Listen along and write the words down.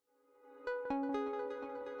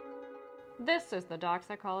This is the Dog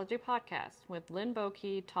Psychology Podcast with Lynn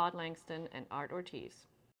Boakey, Todd Langston, and Art Ortiz.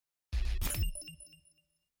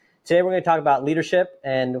 Today we're going to talk about leadership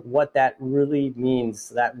and what that really means.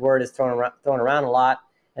 That word is thrown around a lot,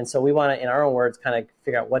 and so we want to, in our own words, kind of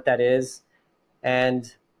figure out what that is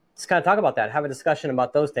and just kind of talk about that, have a discussion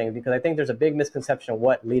about those things, because I think there's a big misconception of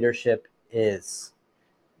what leadership is.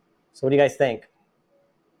 So what do you guys think?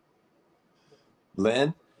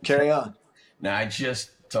 Lynn, carry on. Now, I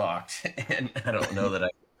just talked, and I don't know that I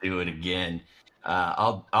can do it again.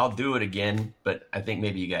 I'll do it again, but I think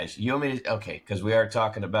maybe you want me to, okay, because we are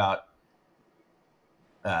talking about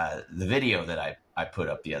the video that I put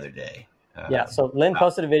up the other day. So Lynn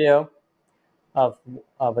posted a video of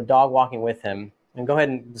a dog walking with him. And go ahead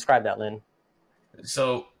and describe that, Lynn.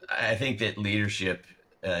 So I think that leadership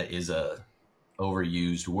is a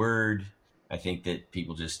overused word. I think that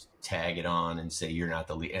people just tag it on and say you're not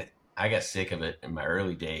the leader. I got sick of it in my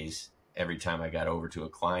early days. Every time I got over to a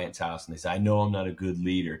client's house and they say, I know I'm not a good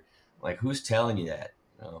leader. I'm like, who's telling you that?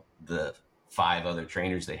 The 5 other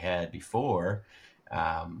trainers they had before.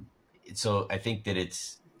 So I think that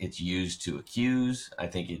it's used to accuse. I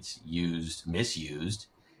think it's misused.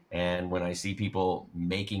 And when I see people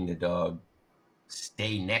making the dog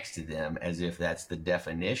stay next to them as if that's the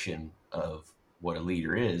definition of what a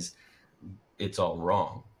leader is, it's all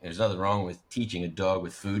wrong. There's nothing wrong with teaching a dog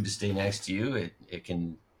with food to stay next to you. It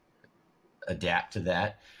can adapt to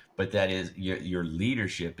that, but that is your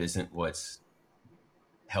leadership isn't what's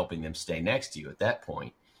helping them stay next to you at that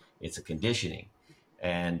point. It's a conditioning.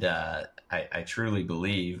 And I truly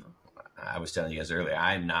believe, I was telling you guys earlier,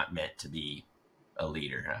 I'm not meant to be a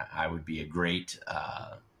leader. I would be a great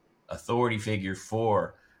authority figure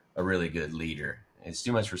for a really good leader. It's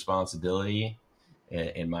too much responsibility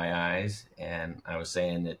in my eyes. And I was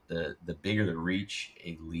saying that the bigger the reach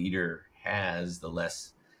a leader has, the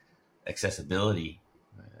less accessibility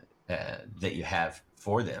that you have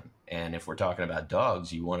for them. And if we're talking about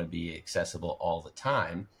dogs, you want to be accessible all the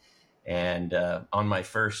time. And on my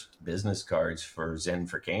first business cards for Zen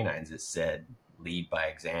for Canines, it said lead by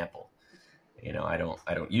example. I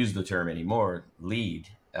don't use the term anymore, lead,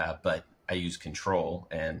 but I use control,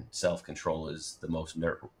 and self-control is the most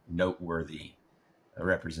noteworthy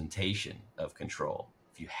representation of control.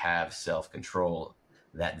 If you have self-control,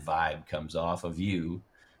 that vibe comes off of you,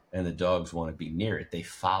 and the dogs want to be near it. They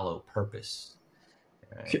follow purpose.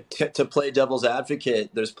 Right? To play devil's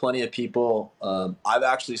advocate, there's plenty of people I've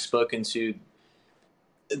actually spoken to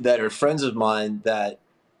that are friends of mine that,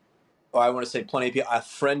 I want to say plenty of people. A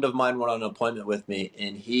friend of mine went on an appointment with me,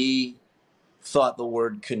 and he thought the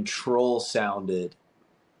word control sounded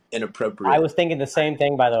inappropriate. I was thinking the same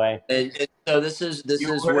thing, by the way. And so this is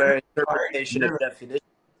where interpretation of definition,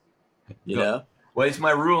 know? Well, it's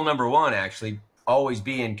my rule number 1, actually, always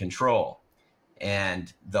be in control.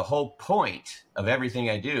 And the whole point of everything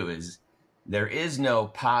I do is there is no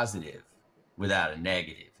positive without a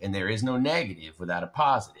negative, and there is no negative without a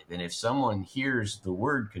positive. And if someone hears the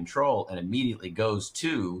word control and immediately goes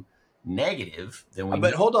to negative, then we.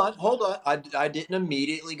 But hold on. I didn't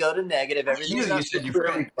immediately go to negative. Everything's not so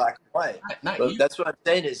clearly black and white. But that's what I'm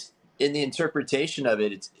saying is, in the interpretation of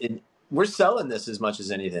it, we're selling this as much as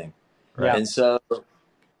anything, right? And so, but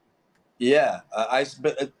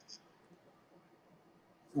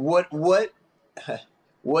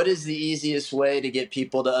what is the easiest way to get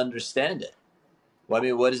people to understand it? Well, I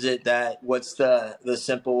mean, what's the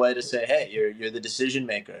simple way to say, hey, you're the decision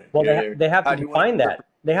maker? Well, they have to define that.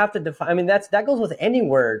 They have to define. I mean, that goes with any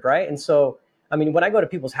word, right? And so, I mean, when I go to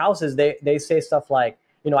people's houses, they say stuff like,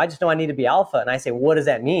 I just know I need to be alpha, and I say, what does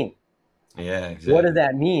that mean? Yeah, exactly. What does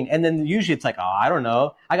that mean? And then usually it's like, oh, I don't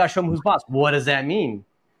know. I got to show them who's boss. What does that mean?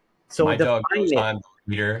 So my dog goes, I'm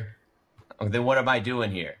the leader. Then what am I doing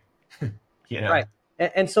here? Right.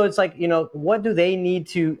 And so it's like, what do they need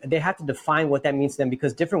to? They have to define what that means to them,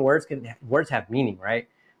 because different words have meaning, right?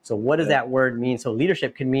 So what does that word mean? So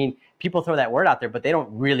leadership can mean, people throw that word out there, but they don't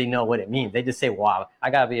really know what it means. They just say, wow, I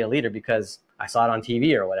got to be a leader because I saw it on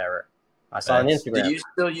TV or whatever. I saw it on Instagram. Do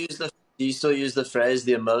you still use the phrase,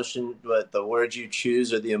 the emotion, but the words you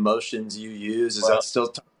choose or the emotions you use? Is that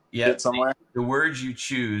still somewhere? The words you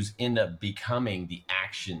choose end up becoming the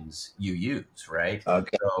actions you use, right?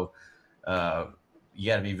 Okay. So you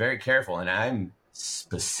got to be very careful. And I'm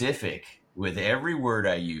specific with every word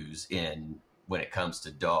I use when it comes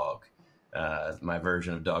to dog. My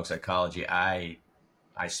version of dog psychology, I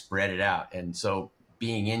spread it out. And so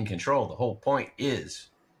being in control, the whole point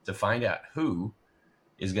is to find out who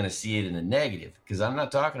is going to see it in the negative, because I'm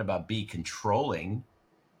not talking about be controlling.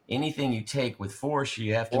 Anything you take with force,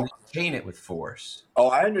 you have to maintain it with force. Oh,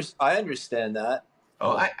 I understand that.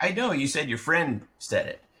 Oh, I know. You said your friend said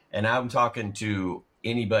it, and I'm talking to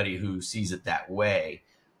anybody who sees it that way.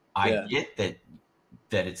 I Yeah. get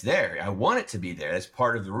that it's there. I want it to be there. That's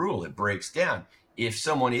part of the rule. It breaks down. If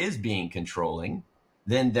someone is being controlling,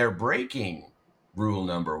 then they're breaking rule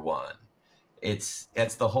number one.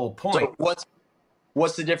 That's the whole point. So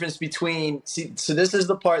what's the difference between, so this is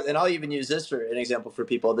the part, and I'll even use this for an example for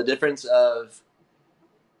people, the difference of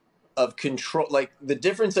control, like the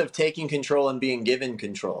difference of taking control and being given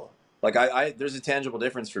control. Like I there's a tangible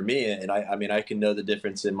difference for me, and I mean I can know the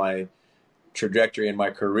difference in my trajectory in my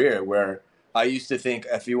career, where I used to think,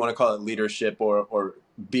 if you want to call it leadership or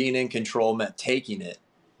being in control, meant taking it.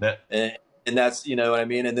 And that's, you know what I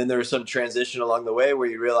mean? And then there was some transition along the way where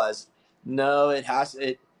you realize, no,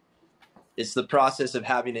 it's the process of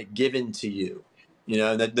having it given to you. You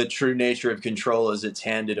know, that the true nature of control is it's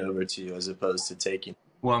handed over to you as opposed to taking.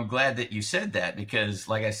 Well, I'm glad that you said that, because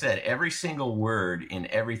like I said, every single word in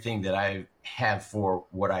everything that I have for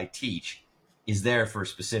what I teach is there for a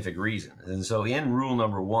specific reason. And so in rule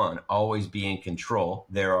number one, always be in control.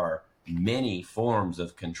 There are many forms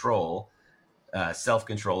of control.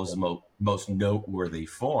 Self-control is the most noteworthy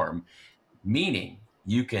form, meaning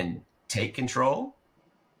you can take control.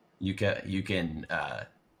 You can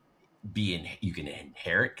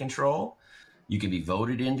inherit control. You can be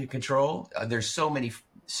voted into control. There's so many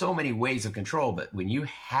ways of control, but when you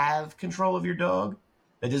have control of your dog,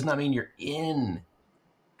 that does not mean you're in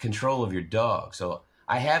control of your dog. So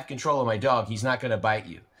I have control of my dog. He's not going to bite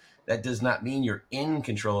you. That does not mean you're in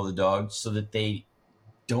control of the dog so that they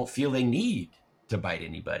don't feel they need to bite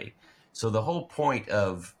anybody. So the whole point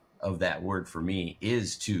of that word for me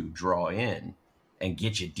is to draw in and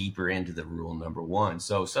get you deeper into the rule number one.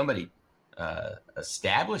 So somebody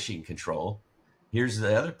establishing control, here's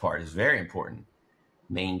the other part, is very important.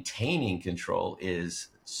 Maintaining control is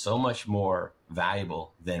so much more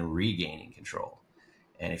valuable than regaining control.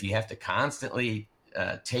 And if you have to constantly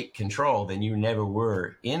take control, then you never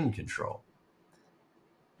were in control.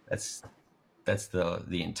 That's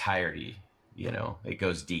the entirety. You know, it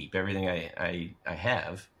goes deep. Everything I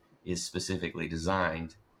have is specifically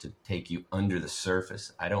designed to take you under the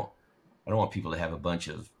surface. I don't want people to have a bunch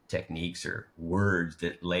of techniques or words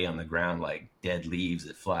that lay on the ground like dead leaves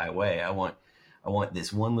that fly away. I want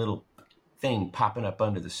this one little thing popping up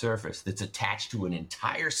under the surface that's attached to an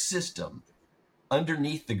entire system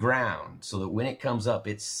underneath the ground, so that when it comes up,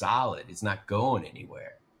 it's solid. It's not going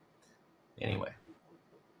anywhere. Anyway,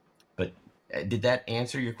 but did that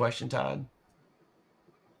answer your question, Todd?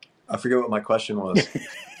 I forget what my question was.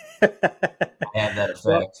 Had that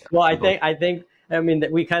effect. Well, I think I mean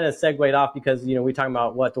that we kind of segued off because, you know, we talking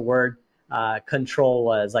about what the word control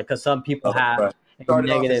was, like, because some people have Started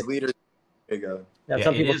negative. off as leader. There you go. Yeah,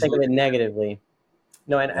 some people think of it negatively.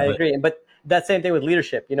 No, and I agree. But that same thing with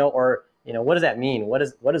leadership, you know, or, you know, what does that mean? What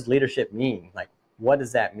does leadership mean? Like, what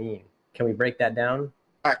does that mean? Can we break that down?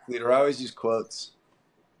 Pack leader. I always use quotes.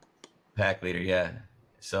 Pack leader, yeah.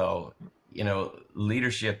 So, you know,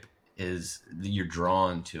 leadership is, you're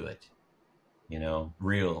drawn to it. You know,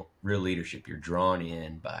 real leadership, you're drawn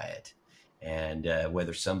in by it. And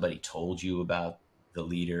whether somebody told you about the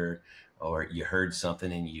leader, or you heard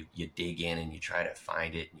something and you dig in and you try to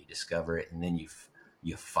find it and you discover it, and then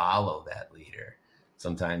you follow that leader.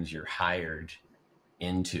 Sometimes you're hired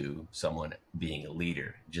into someone being a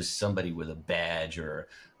leader. Just somebody with a badge or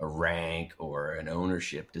a rank or an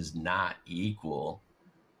ownership does not equal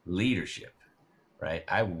leadership, right?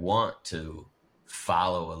 I want to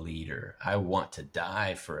follow a leader. I want to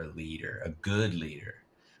die for a leader, a good leader,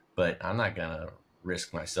 but I'm not going to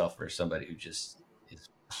risk myself for somebody who just is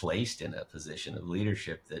placed in a position of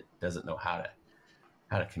leadership that doesn't know how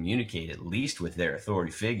to communicate, at least with their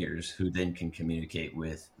authority figures, who then can communicate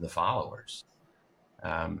with the followers.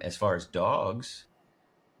 As far as dogs,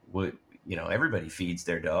 everybody feeds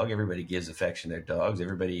their dog. Everybody gives affection to their dogs.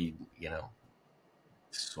 Everybody,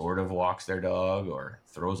 sort of walks their dog or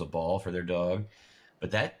throws a ball for their dog,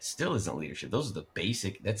 but that still isn't leadership. Those are the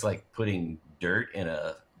basic. That's like putting dirt in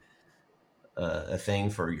a thing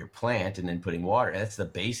for your plant and then putting water. That's the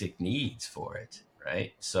basic needs for it,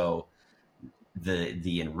 right? So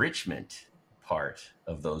the enrichment part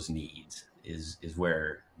of those needs is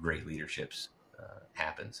where great leaderships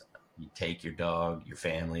happens. You take your dog, your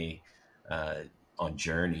family on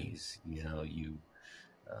journeys. You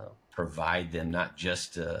provide them not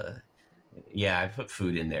just I put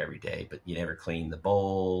food in there every day, but you never clean the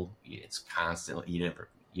bowl. It's constantly,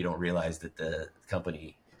 you don't realize that the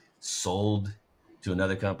company sold to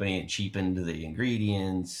another company and cheapened the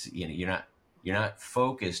ingredients. You're not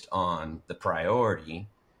focused on the priority,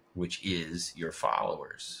 which is your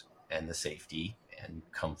followers and the safety and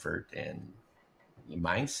comfort and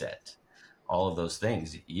mindset, all of those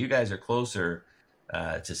things. You guys are closer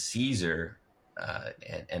to Caesar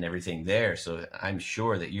and everything there. So I'm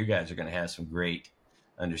sure that you guys are going to have some great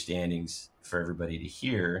understandings for everybody to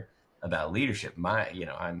hear about leadership.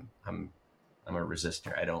 I'm a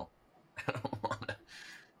resistor. I don't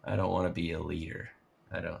want to be a leader.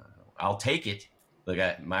 I'll take it. Look,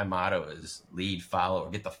 my motto is lead, follow,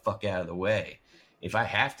 or get the fuck out of the way. If I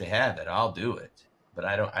have to have it, I'll do it. But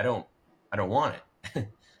I don't want it.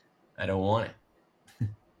 I don't want it.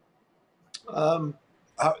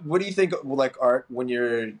 What do you think, like, Art, when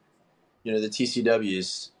you're, the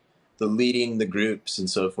TCWs, the leading the groups and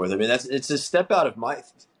so forth? I mean, it's a step out of my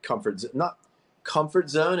not comfort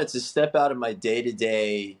zone. It's a step out of my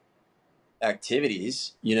day-to-day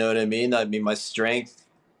activities. You know what I mean? I mean, my strength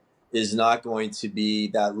is not going to be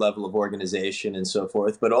that level of organization and so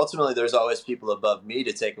forth. But ultimately, there's always people above me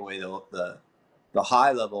to take away the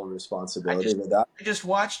high level of responsibility. I just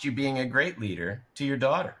watched you being a great leader to your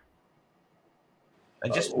daughter. I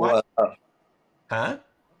just watched. Huh?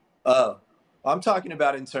 Oh, I'm talking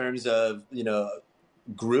about in terms of,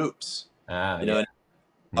 groups, a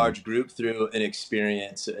large group through an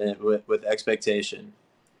experience with expectation.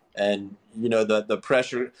 And, the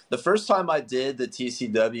pressure, the first time I did the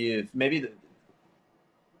TCW,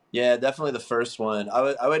 definitely the first one,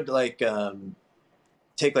 I would like,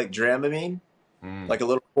 take like Dramamine, like a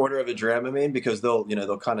little quarter of a Dramamine, because they'll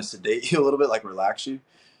kind of sedate you a little bit, like relax you.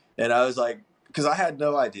 And I was like, because I had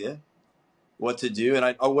no idea what to do.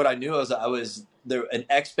 And what I knew was there, an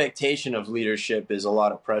expectation of leadership is a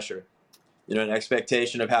lot of pressure, an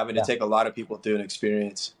expectation of having to take a lot of people through an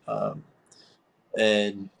experience.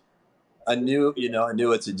 And I knew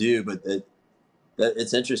what to do, but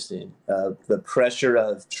it's interesting, the pressure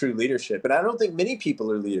of true leadership. And I don't think many people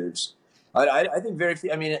are leaders. I think very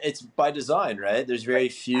few. I mean, it's by design, right? There's very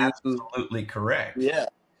few. Absolutely correct. Yeah.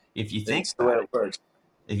 If you think the way it works.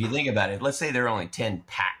 If you think about it, let's say there are only 10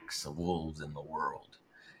 packs of wolves in the world,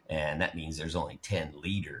 and that means there's only 10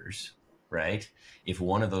 leaders, right? If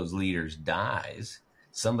one of those leaders dies,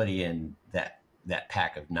 somebody in that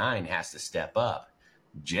pack of 9 has to step up.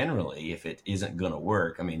 Generally, if it isn't going to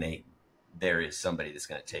work, I mean, there is somebody that's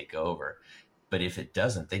going to take over. But if it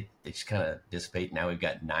doesn't, they just kind of dissipate. Now we've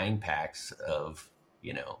got 9 packs of,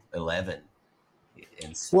 11.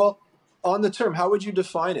 Well, on the term, how would you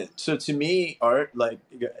define it? So to me, Art, like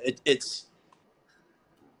it's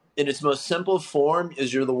in its most simple form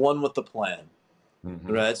is you're the one with the plan,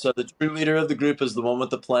 right? So the true leader of the group is the one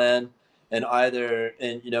with the plan, and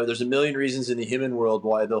there's a million reasons in the human world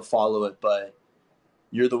why they'll follow it, but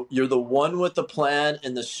you're the one with the plan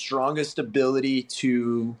and the strongest ability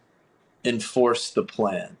to enforce the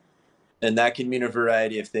plan. And that can mean a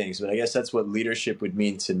variety of things, but I guess that's what leadership would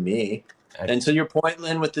mean to me. And to your point,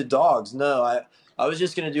 Lynn, with the dogs, no, I was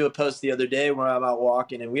just going to do a post the other day where I'm out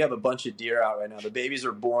walking, and we have a bunch of deer out right now. The babies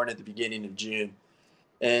are born at the beginning of June.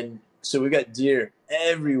 And so we got deer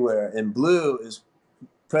everywhere, and Blue is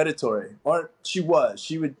predatory. Or she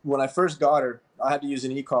would, when I first got her, I had to use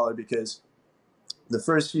an e-collar because the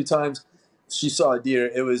first few times she saw a deer,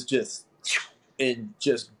 it was just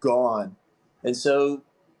gone. And so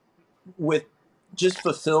with just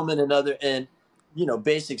fulfillment and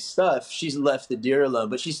basic stuff, she's left the deer alone,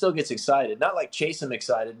 but she still gets excited. Not like chase them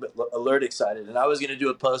excited, but alert excited. And I was going to do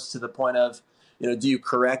a post to the point of, do you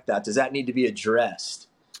correct that? Does that need to be addressed?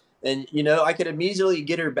 And, I could immediately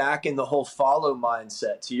get her back in the whole follow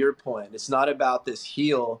mindset. To your point, it's not about this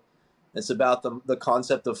heel. It's about the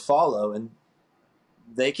concept of follow. And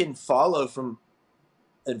they can follow from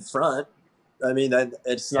in front. I mean,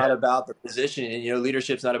 it's not about the positioning.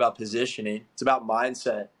 Leadership's not about positioning. It's about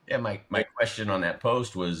mindset. Yeah, my question on that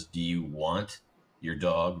post was, do you want your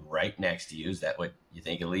dog right next to you? Is that what you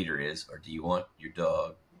think a leader is? Or do you want your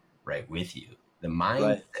dog right with you? The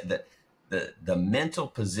mind, right. The mental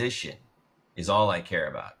position is all I care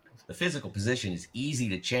about. The physical position is easy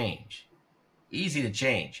to change.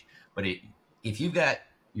 But if you've got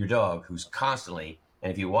your dog who's constantly,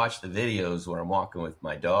 and if you watch the videos where I'm walking with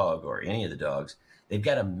my dog or any of the dogs, they've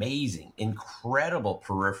got amazing, incredible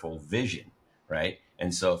peripheral vision, right?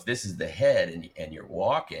 And so if this is the head and you're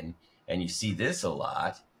walking and you see this a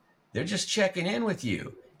lot, they're just checking in with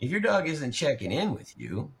you. If your dog isn't checking in with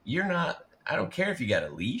you, you're not, I don't care if you got a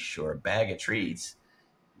leash or a bag of treats,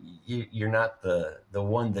 you're not the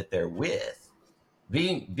one that they're with.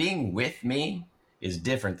 Being with me is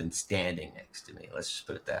different than standing next to me. Let's just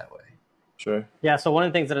put it that way. Sure. Yeah. So one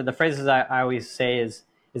of the things that the phrases I always say is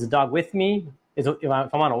a dog with me? If I'm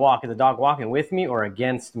on a walk, is a dog walking with me or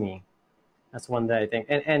against me? That's one that I think.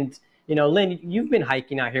 And Lynn, you've been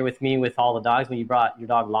hiking out here with me with all the dogs when you brought your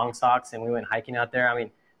dog Long Socks and we went hiking out there. I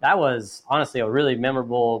mean, that was honestly a really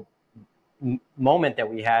memorable moment that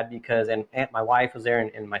we had because, and my wife was there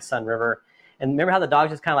and my son River. And remember how the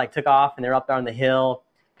dogs just kind of like took off and they're up there on the hill,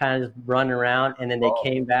 kind of just running around. And then they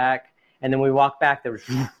came back. And then we walked back,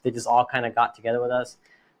 they just all kind of got together with us.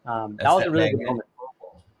 That was a really good moment.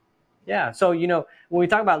 Yeah. So, when we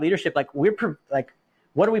talk about leadership, like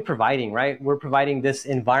what are we providing, right? We're providing this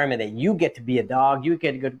environment that you get to be a dog. You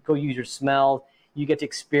get to go use your smell. You get to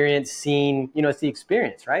experience seeing, it's the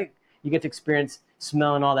experience, right? You get to experience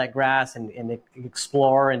smelling all that grass and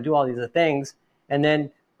explore and do all these other things. And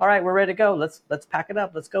then, all right, we're ready to go. Let's pack it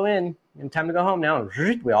up. Let's go in. And time to go home now.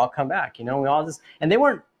 We all come back, we all just, and they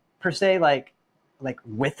weren't per se like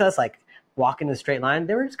with us, like walking in a straight line.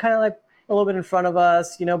 They were just kind of like a little bit in front of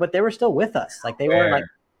us, but they were still with us. Like they weren't like,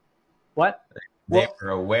 what? They were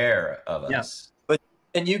aware of us. But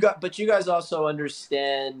you guys also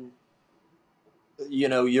understand,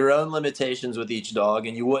 your own limitations with each dog,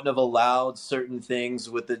 and you wouldn't have allowed certain things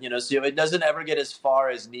with the, so it doesn't ever get as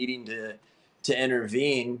far as needing to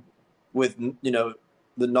intervene with,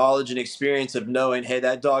 the knowledge and experience of knowing, hey,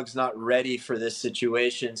 that dog's not ready for this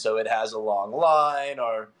situation. So it has a long line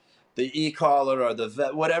or the e-collar or the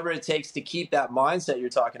vet, whatever it takes to keep that mindset you're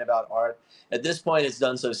talking about, Art. At this point, it's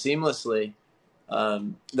done so seamlessly.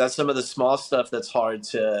 That's some of the small stuff that's hard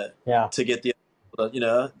to get the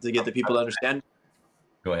people to understand.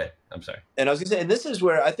 Go ahead. I'm sorry. And I was gonna say, and this is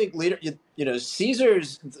where I think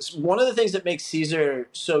Cesar's, one of the things that makes Cesar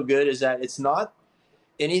so good is that it's not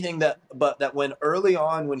anything that when early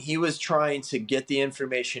on, when he was trying to get the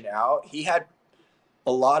information out, he had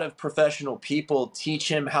a lot of professional people teach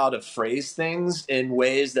him how to phrase things in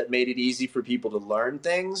ways that made it easy for people to learn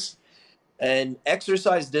things. And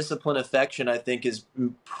exercise, discipline, affection, I think, is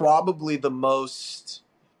probably the most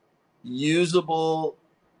usable.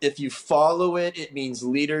 If you follow it, it means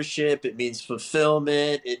leadership, it means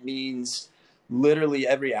fulfillment, it means literally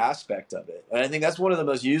every aspect of it. And I think that's one of the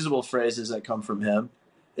most usable phrases that come from him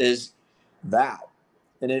is that.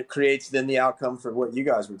 And it creates then the outcome for what you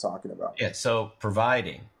guys were talking about. Yeah, so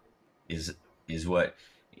providing is what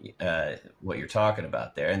you're talking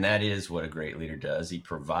about there. And that is what a great leader does. He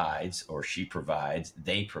provides, or she provides,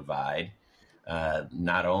 they provide,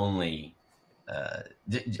 not only...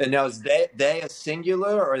 and now is they a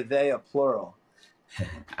singular or are they a plural?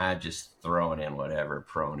 I'm just throwing in whatever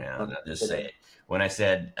pronoun. I'll just say it. When I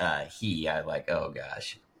said he, I like, oh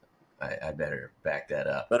gosh, I better back that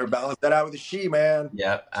up. Better balance that out with a she, man.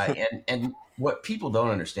 Yeah. And what people don't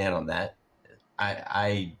understand on that,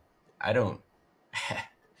 I don't,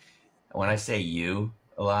 when I say you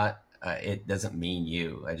a lot, it doesn't mean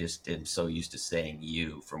you. I just am so used to saying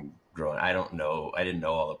you from growing. I didn't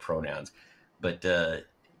know all the pronouns. But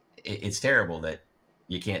it's terrible that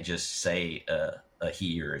you can't just say a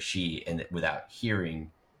he or a she and without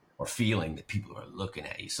hearing or feeling that people are looking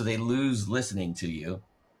at you. So they lose listening to you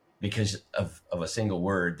because of a single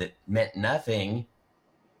word that meant nothing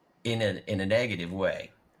in a negative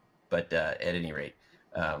way. But at any rate,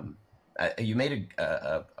 you made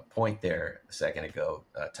a point there a second ago,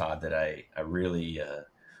 Todd, that I really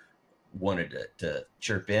wanted to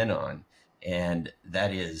chirp in on, and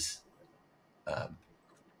that is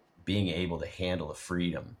being able to handle the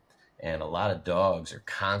freedom. And a lot of dogs are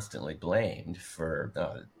constantly blamed for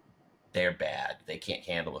they're bad, they can't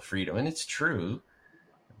handle the freedom, and it's true.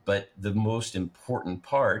 But the most important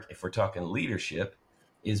part, if we're talking leadership,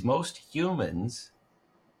 is most humans,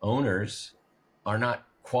 owners, are not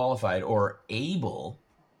qualified or able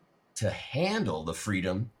to handle the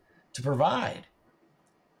freedom to provide.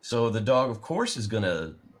 So the dog, of course, is going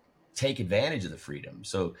to take advantage of the freedom.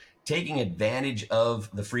 So taking advantage of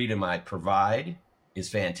the freedom I provide is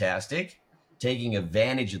fantastic. Taking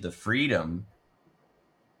advantage of the freedom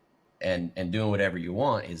and doing whatever you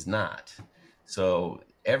want is not. So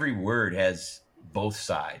every word has both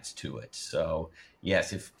sides to it. So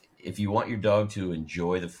yes, if you want your dog to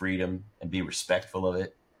enjoy the freedom and be respectful of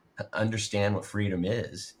it, understand what freedom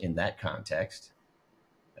is in that context.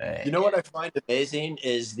 You know what I find amazing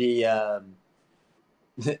is the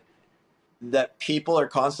that people are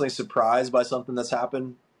constantly surprised by something that's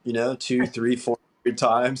happened, 2, 3, 4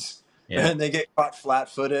 times. Yeah. And they get caught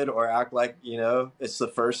flat-footed or act like, it's the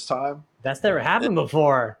first time. That's never happened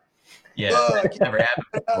before. Yeah, it's never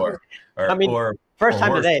happened before. Or first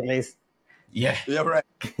time today, at least. Yeah. Yeah, right.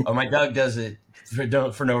 Oh, my dog does it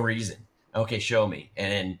for no reason. Okay, show me.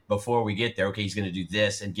 And then before we get there, okay, he's going to do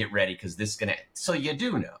this and get ready because this is going to. So you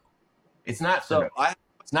do know. It's not. So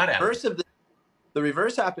it's not. First of the the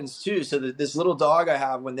reverse happens too. So this little dog I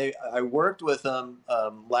have, I worked with them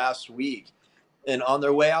last week, and on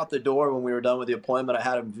their way out the door, when we were done with the appointment, I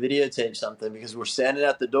had them videotape something because we're standing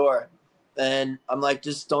at the door, and I'm like,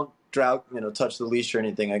 just don't touch the leash or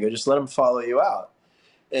anything. I go, just let them follow you out.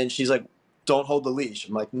 And she's like, don't hold the leash.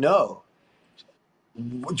 I'm like, no,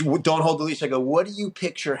 don't hold the leash. I go, what do you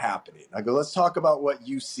picture happening? I go, let's talk about what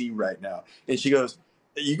you see right now. And she goes,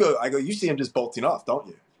 I go, you see him just bolting off, don't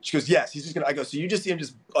you? She goes, yes, he's just going to, I go, so you just see him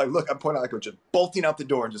just, like, look, I'm pointing out, I go, just bolting out the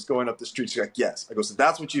door and just going up the street. She's like, yes. I go, so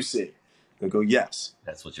that's what you see. I go, yes.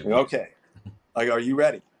 That's what you go, okay. I go, are you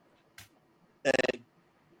ready?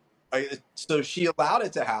 And so she allowed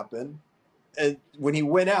it to happen. And when he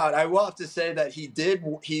went out, I will have to say that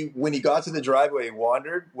when he got to the driveway, he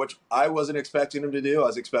wandered, which I wasn't expecting him to do. I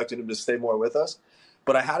was expecting him to stay more with us.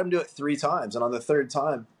 But I had him do it 3 times. And on the 3rd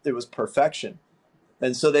time, it was perfection.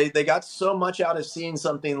 And so they got so much out of seeing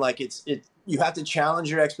something like you have to challenge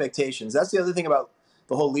your expectations. That's the other thing about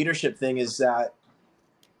the whole leadership thing, is that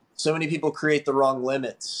so many people create the wrong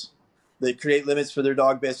limits. They create limits for their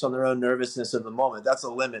dog based on their own nervousness of the moment. That's a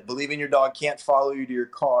limit. Believing your dog can't follow you to your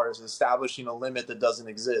car is establishing a limit that doesn't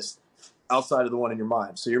exist outside of the one in your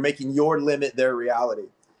mind. So you're making your limit their reality.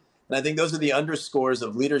 And I think those are the underscores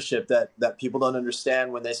of leadership that people don't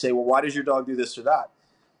understand when they say, well, why does your dog do this or that?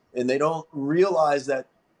 And they don't realize that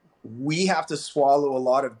we have to swallow a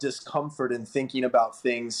lot of discomfort in thinking about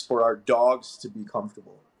things for our dogs to be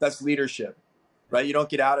comfortable. That's leadership, right? You don't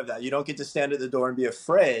get out of that. You don't get to stand at the door and be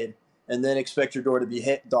afraid and then expect your dog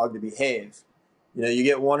to behave. You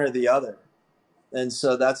get one or the other. And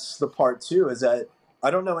so that's the part too, is that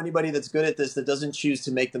I don't know anybody that's good at this that doesn't choose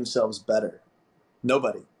to make themselves better.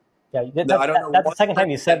 Nobody. Yeah, that's the second time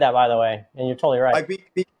you said that, by the way, and you're totally right.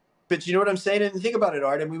 But you know what I'm saying? And think about it,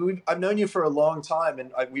 Art. I mean, I've known you for a long time,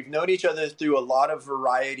 and we've known each other through a lot of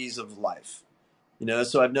varieties of life.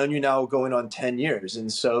 So I've known you now going on 10 years.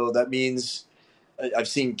 And so that means I've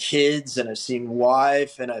seen kids, and I've seen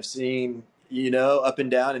wife, and I've seen, up and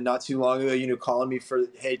down. And not too long ago, calling me for,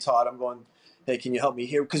 hey, Todd, I'm going, hey, can you help me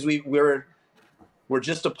here? Because we're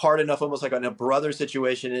just apart enough, almost like on a brother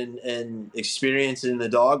situation and experience in the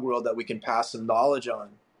dog world that we can pass some knowledge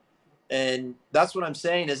on. And that's what I'm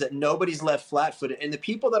saying, is that nobody's left flat-footed. And the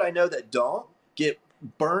people that I know that don't get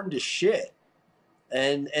burned to shit.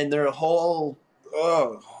 And their whole,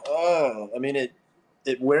 I mean,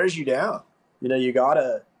 it wears you down. You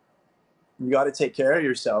gotta take care of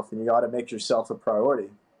yourself, and you gotta make yourself a priority.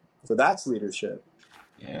 So that's leadership.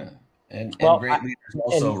 Yeah. And great leaders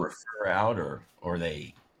also refer out or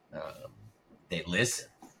they listen.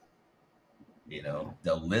 They'll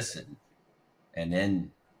listen, and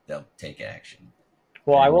then they'll take action.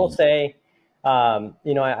 Well, I will say,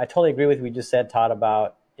 I totally agree with what you just said, Todd,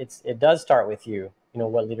 about it does start with you,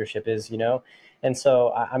 what leadership is, And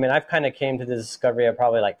so, I mean, I've kind of came to the discovery of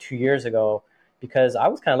probably like 2 years ago, because I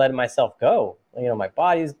was kind of letting myself go. My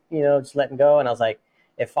body's, just letting go. And I was like,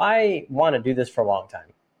 if I want to do this for a long time,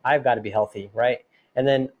 I've got to be healthy, right? And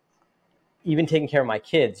then even taking care of my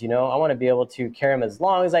kids, I want to be able to carry them as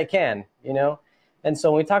long as I can, And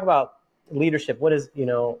so when we talk about leadership, what is, and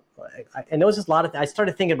there was just a lot I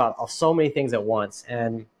started thinking about so many things at once.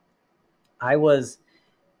 And I was,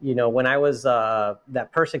 when I was, that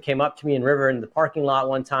person came up to me in River in the parking lot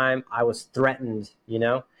one time, I was threatened,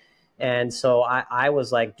 And so I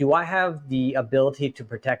was like, do I have the ability to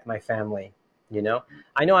protect my family?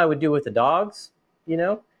 I know I would do it with the dogs,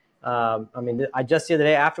 I mean, just the other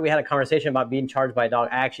day, after we had a conversation about being charged by a dog,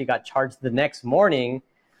 I actually got charged the next morning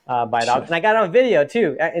by a dog. And I got it on video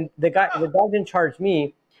too. And the dog didn't charge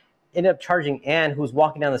me, ended up charging Ann, who's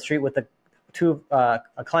walking down the street with a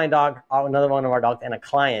client dog, another one of our dogs, and a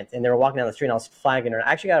client. And they were walking down the street, and I was flagging her.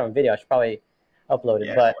 I actually got it on video. I should probably upload it.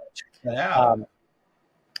 Yeah, but check that out.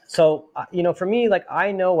 So, for me, like,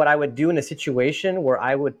 I know what I would do in a situation where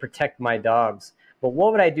I would protect my dogs. But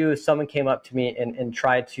what would I do if someone came up to me and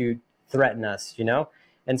tried to threaten us,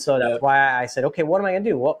 And so that's why I said, okay, what am I going to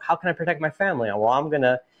do? Well, how can I protect my family? Well, I'm going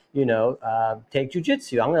to, take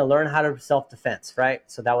jujitsu. I'm going to learn how to self-defense, right?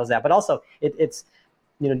 So that was that. But also, it's,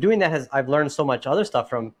 doing that I've learned so much other stuff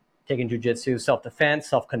from taking jujitsu, self-defense,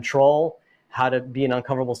 self-control, how to be in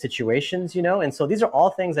uncomfortable situations, And so these are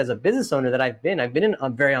all things as a business owner that I've been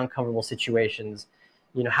in very uncomfortable situations,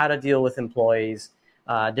 how to deal with employees,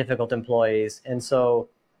 difficult employees. And so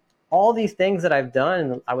all these things that I've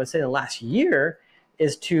done, I would say in the last year,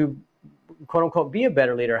 is to quote unquote be a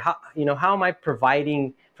better leader. How am I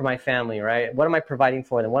providing for my family, right? What am I providing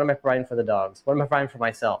for them? What am I providing for the dogs? What am I providing for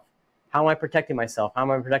myself? How am I protecting myself? How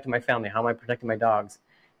am I protecting my family? How am I protecting my dogs?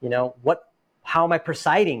 How am I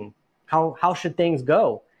presiding? How should things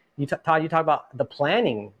go? Todd, you talk about the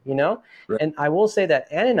planning, Right. and I will say that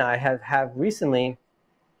Ann and I have recently,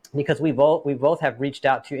 because we both have reached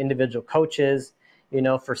out to individual coaches,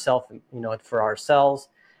 for ourselves,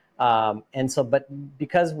 and so, but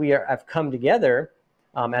because have come together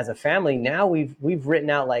as a family, now we've written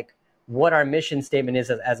out like what our mission statement is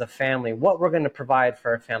as a family, what we're going to provide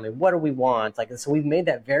for our family, what do we want, like, and so we've made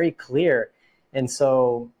that very clear, and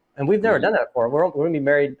we've never done that before. We're going to be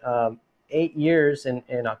married 8 years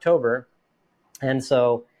in October, and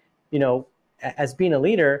so, as being a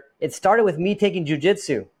leader, it started with me taking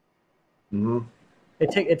jujitsu. Mm-hmm.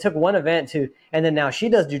 It took one event and then now she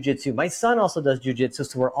does jujitsu. My son also does jujitsu,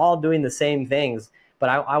 so we're all doing the same things. But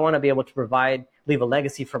I want to be able to leave a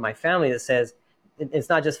legacy for my family that says it's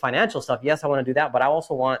not just financial stuff. Yes, I want to do that, but I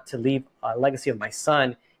also want to leave a legacy of my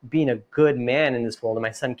son being a good man in this world, and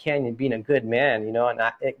my son Canyon being a good man. And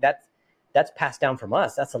that's passed down from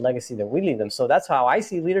us. That's a legacy that we leave them. So that's how I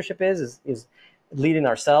see leadership is leading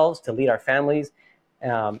ourselves, to lead our families,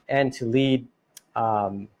 and to lead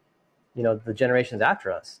the generations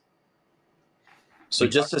after us. So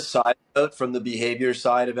just a side note from the behavior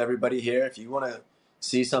side of everybody here, if you want to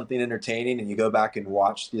see something entertaining and you go back and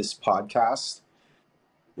watch this podcast,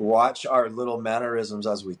 watch our little mannerisms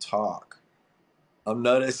as we talk. I'm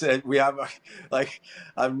noticing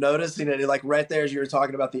I'm noticing it like right there as you were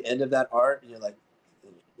talking about the end of that art, and you're like,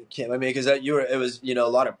 you can't, because it was, a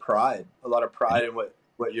lot of pride in what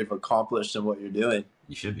you've accomplished and what you're doing.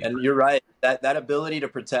 You should be. And you're right. That ability to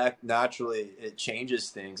protect, naturally, it changes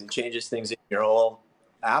things. It changes things in your whole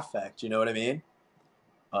affect. You know what I mean?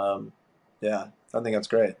 Yeah, I think that's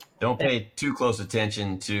great. Don't pay too close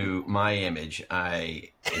attention to my image.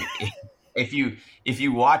 If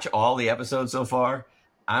you watch all the episodes so far,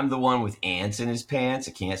 I'm the one with ants in his pants.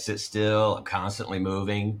 I can't sit still. I'm constantly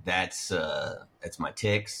moving. That's my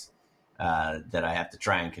tics that I have to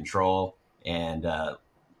try and control. And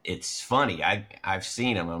it's funny. I've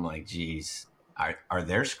seen them. I'm like, geez, are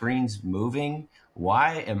their screens moving?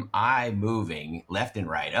 Why am I moving left and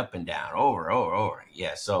right, up and down, over?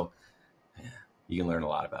 Yeah. So you can learn a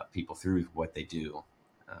lot about people through what they do.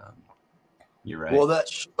 You're right. Well, that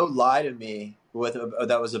show Lie to Me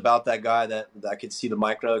that was about that guy that could see the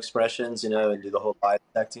micro expressions, and do the whole lie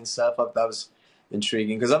detecting stuff. That was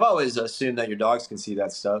intriguing because I've always assumed that your dogs can see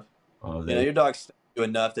that stuff. Oh, your dogs do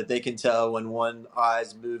enough that they can tell when one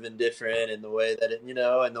eye's moving different, and the way that it,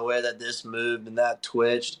 and the way that this moved and that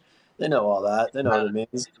twitched. They know all that. They know what it means.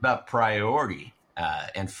 It's about priority,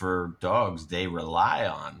 and for dogs, they rely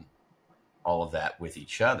on all of that with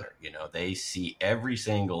each other. They see every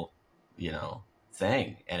single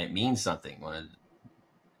thing, and it means something. When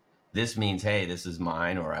this means, hey, this is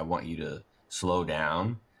mine, or I want you to slow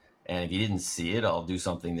down. And if you didn't see it, I'll do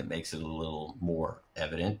something that makes it a little more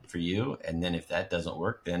evident for you. And then if that doesn't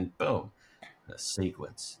work, then boom, a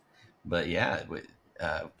sequence. But yeah,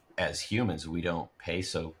 as humans, we don't pay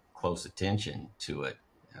so close attention to it.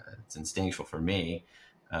 It's instinctual for me,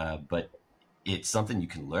 but it's something you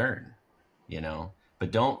can learn,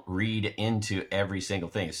 But don't read into every single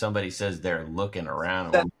thing. If somebody says they're looking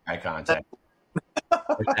around and eye contact,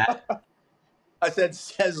 I said,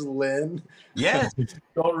 says Lynn. Yes.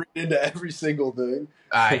 Don't read into every single thing.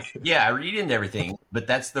 I read into everything, but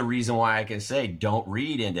that's the reason why I can say don't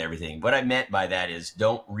read into everything. What I meant by that is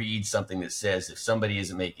don't read something that says if somebody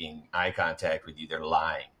isn't making eye contact with you, they're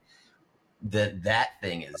lying. That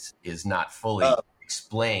thing is not fully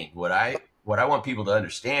explained. What I want people to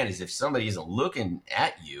understand is if somebody isn't looking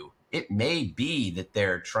at you, it may be that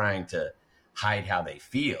they're trying to hide how they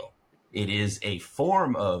feel. It is a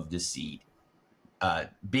form of deceit.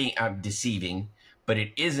 Being deceiving, but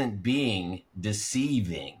it isn't being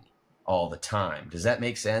deceiving all the time. Does that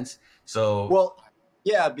make sense? So, well,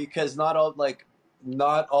 yeah, because not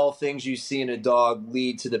all things you see in a dog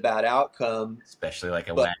lead to the bad outcome, especially like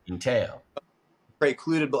a wagging tail,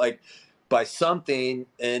 precluded by something.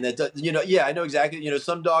 And it, I know exactly.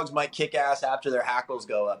 Some dogs might kick ass after their hackles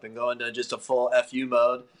go up and go into just a full FU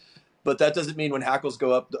mode, but that doesn't mean when hackles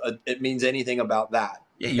go up, it means anything about that.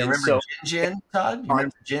 Yeah, you remember Jin, Todd? You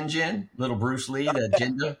remember Jin, little Bruce Lee, the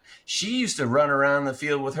Jindo? She used to run around the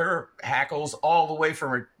field with her hackles all the way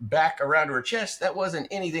from her back around to her chest. That wasn't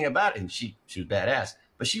anything about it. And she was badass,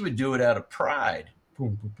 but she would do it out of pride.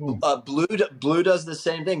 Boom, boom, boom. Blue does the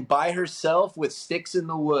same thing by herself with sticks in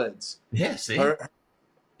the woods. Yeah, see?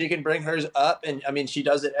 She can bring hers up, and she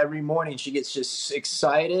does it every morning. She gets just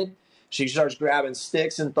excited. She starts grabbing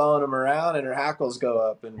sticks and throwing them around, and her hackles go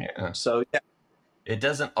up. And so, yeah. It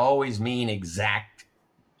doesn't always mean exact,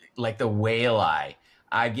 like the whale eye.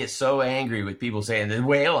 I get so angry with people saying the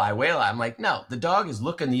whale eye, whale eye. I'm like, no, the dog is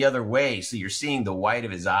looking the other way, so you're seeing the white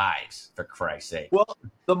of his eyes, for Christ's sake. Well,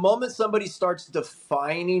 the moment somebody starts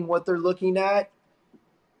defining what they're looking at,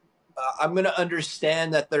 I'm going to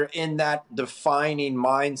understand that they're in that defining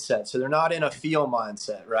mindset. So they're not in a feel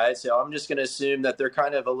mindset, right? So I'm just going to assume that they're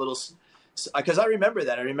kind of a little, because I remember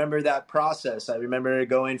that. I remember that process. I remember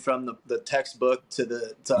going from the textbook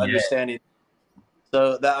to understanding.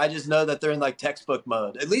 So that I just know that they're in like textbook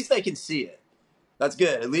mode. At least they can see it. That's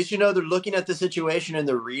good. At least you know they're looking at the situation and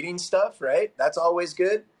they're reading stuff, right? That's always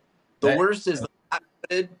good. The worst is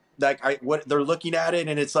what they're looking at it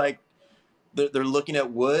and it's like they're looking at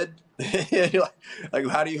wood. Like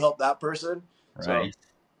how do you help that person? Right.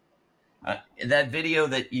 So. That video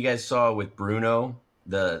that you guys saw with Bruno,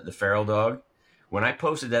 the feral dog, when I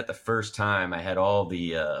posted that the first time, I had all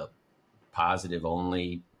the positive,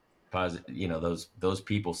 you know, those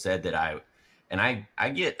people said that I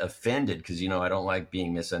get offended because, you know, I don't like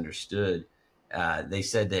being misunderstood. They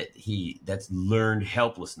said that that's learned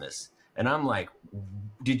helplessness. And I'm like,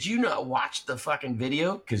 did you not watch the fucking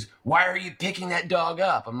video? Because why are you picking that dog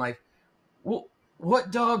up? I'm like, well,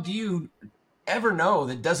 what dog do you ever know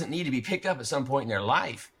that doesn't need to be picked up at some point in their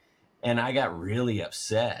life? And I got really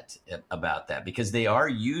upset about that because they are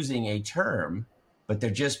using a term, but they're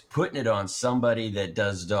just putting it on somebody that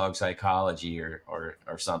does dog psychology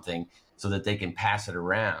or something so that they can pass it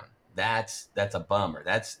around. That's a bummer.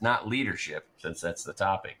 That's not leadership, since that's the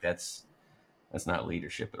topic. That's not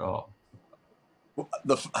leadership at all.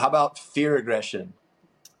 How about fear aggression?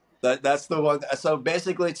 That's the one. So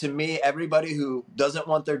basically, to me, everybody who doesn't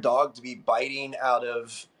want their dog to be biting out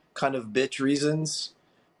of kind of bitch reasons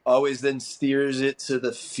always then steers it to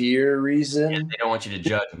the fear reason. Yeah, they don't want you to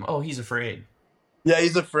judge him. Oh, he's afraid. Yeah,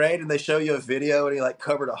 he's afraid, and they show you a video, and he like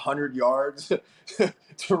covered 100 yards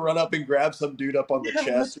to run up and grab some dude up on the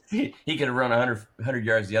chest. He could have run 100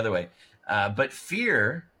 yards the other way. But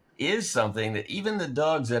fear is something that even the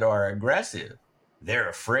dogs that are aggressive, they're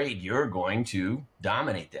afraid you're going to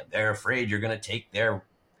dominate them. They're afraid you're going to take their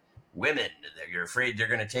women. You're afraid they're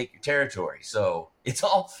going to take your territory. So it's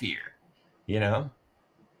all fear, you know?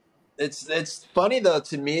 It's funny though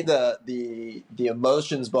to me the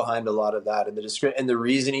emotions behind a lot of that and the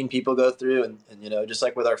reasoning people go through and you know, just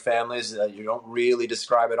like with our families, you don't really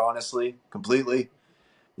describe it honestly completely,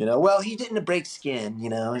 you know. Well, he didn't break skin, you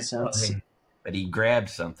know, so but he grabbed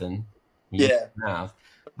something. Yeah. Mouth.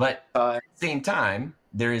 But at the same time,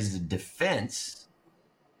 there is a defense.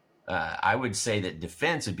 I would say that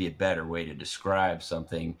defense would be a better way to describe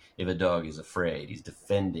something. If a dog is afraid, he's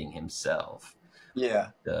defending himself. Yeah.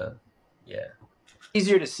 Yeah.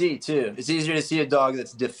 Easier to see too. It's easier to see a dog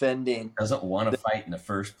that's defending. Doesn't want to fight in the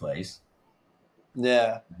first place.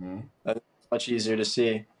 Yeah. Mm-hmm. That's much easier to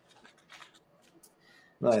see.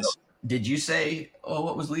 Nice. So, did you say,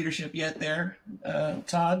 what was leadership yet there,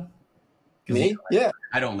 Todd? Me? Yeah.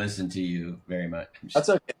 I don't listen to you very much. That's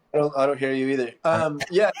okay. I don't hear you either.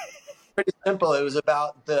 Yeah. Pretty simple. It was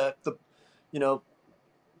about the you know,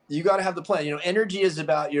 you got to have the plan. You know, energy is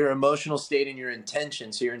about your emotional state and your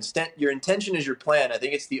intention. So your intention is your plan. I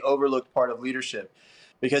think it's the overlooked part of leadership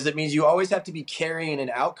because it means you always have to be carrying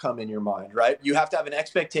an outcome in your mind, right? You have to have an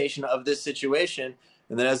expectation of this situation.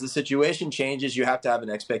 And then as the situation changes, you have to have an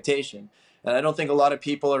expectation. And I don't think a lot of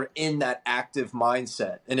people are in that active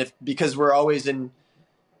mindset. And because we're always in,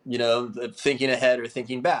 you know, thinking ahead or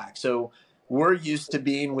thinking back. So we're used to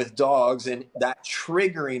being with dogs and that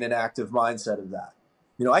triggering an active mindset of that.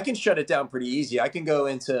 You know, I can shut it down pretty easy. I can go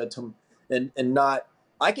into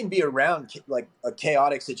I can be around like a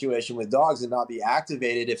chaotic situation with dogs and not be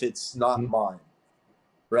activated if it's not mine.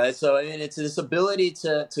 Right. So, I mean, it's this ability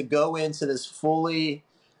to go into this fully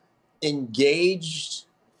engaged,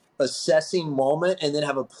 assessing moment and then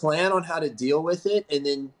have a plan on how to deal with it and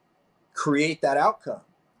then create that outcome.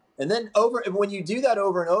 And then when you do that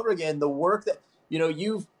over and over again, the work that, you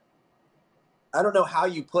know, I don't know how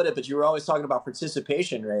you put it, but you were always talking about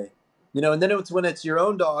participation rate, you know, and then when it's your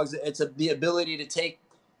own dogs, it's the ability to take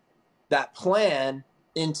that plan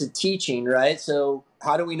into teaching, right? So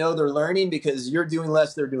how do we know they're learning? Because you're doing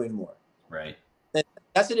less, they're doing more. Right. And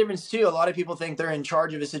that's the difference too. A lot of people think they're in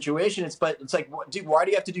charge of a situation. It's like, dude, why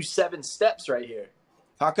do you have to do 7 steps right here?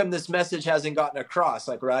 How come this message hasn't gotten across?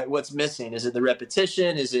 Like, right, what's missing? Is it the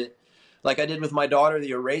repetition? Is it like I did with my daughter,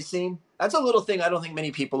 the erasing? That's a little thing I don't think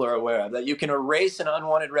many people are aware of, that you can erase an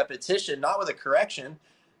unwanted repetition, not with a correction,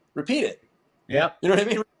 repeat it. Yeah. You know what I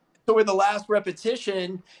mean? So where the last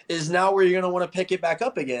repetition is now where you're going to want to pick it back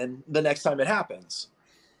up again the next time it happens.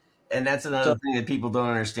 And that's another thing that people don't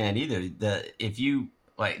understand either. If you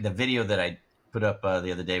like the video that put up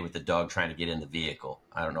the other day with the dog trying to get in the vehicle.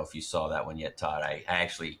 I don't know if you saw that one yet, Todd. I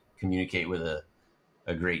actually communicate with a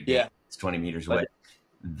Great Dane. Yeah. It's 20 meters away.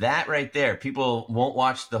 That right there, people won't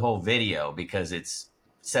watch the whole video because it's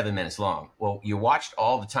 7 minutes long. Well, you watched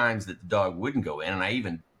all the times that the dog wouldn't go in, and I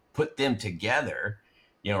even put them together,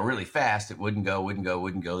 really fast. It wouldn't go.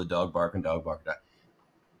 The dog barking.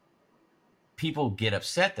 People get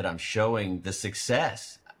upset that I'm showing the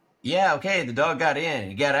success. Yeah, okay, the dog got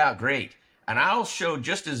in, he got out, great. And I'll show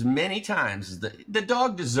just as many times. The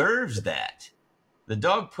dog deserves that. The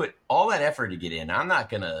dog put all that effort to get in. I'm not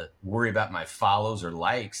going to worry about my follows or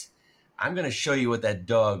likes. I'm going to show you what that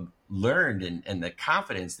dog learned and the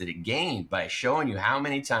confidence that it gained by showing you how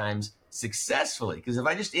many times successfully. Because if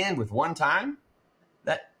I just end with one time,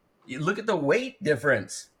 you look at the weight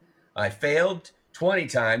difference. I failed 20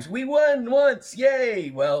 times. We won once.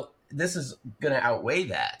 Yay. Well, this is going to outweigh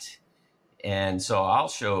that. And so I'll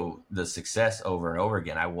show the success over and over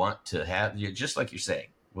again. I want to have, just like you're saying,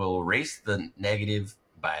 we'll erase the negative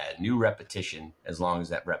by a new repetition as long as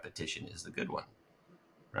that repetition is the good one.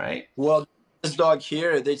 Right? Well, this dog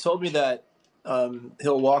here, they told me that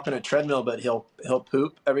he'll walk on a treadmill, but he'll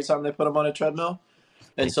poop every time they put him on a treadmill.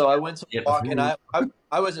 And so I went to walk, and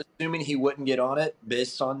I was assuming he wouldn't get on it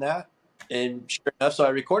based on that. And sure enough, so I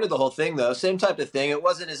recorded the whole thing, though. Same type of thing. It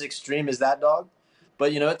wasn't as extreme as that dog.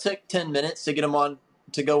 But, it took 10 minutes to get him on,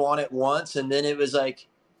 to go on it once. And then it was like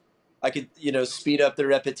I could, speed up the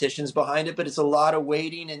repetitions behind it. But it's a lot of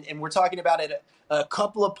waiting. And we're talking about it a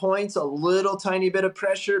couple of points, a little tiny bit of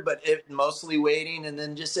pressure, but mostly waiting. And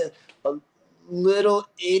then just a little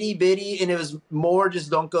itty bitty. And it was more just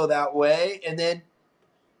don't go that way. And then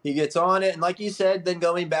he gets on it. And like you said, then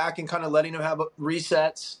going back and kind of letting him have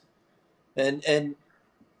resets. And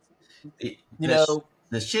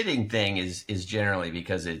the shitting thing is generally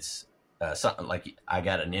because it's something like I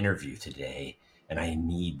got an interview today and I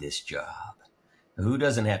need this job. Who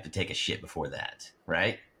doesn't have to take a shit before that,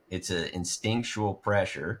 right? It's an instinctual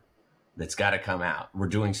pressure that's got to come out. We're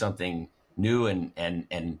doing something new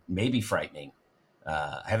and maybe frightening.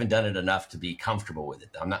 I haven't done it enough to be comfortable with it.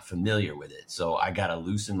 I'm not familiar with it, so I got to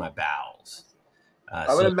loosen my bowels.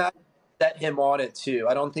 I would imagine set him on it too.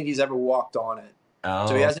 I don't think he's ever walked on it,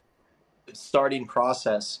 so he hasn't. Starting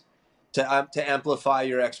process to amplify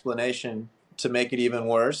your explanation to make it even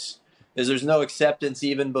worse is there's no acceptance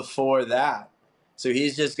even before that. So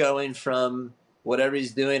he's just going from whatever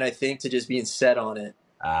he's doing, I think, to just being set on it.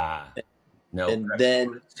 No, and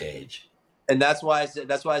then stage. And that's why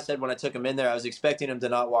I said when I took him in there, I was expecting him to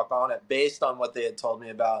not walk on it based on what they had told me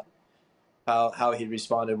about how he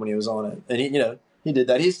responded when he was on it. And he did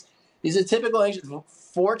that. He's a typical anxious.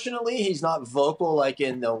 Fortunately, he's not vocal like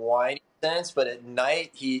in the whiny sense, but at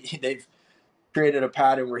night they've created a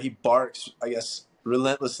pattern where he barks, I guess,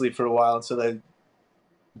 relentlessly for a while until they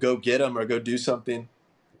go get him or go do something.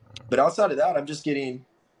 But outside of that, I'm just getting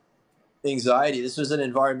anxiety. This was an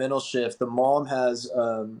environmental shift. The mom has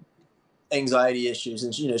anxiety issues,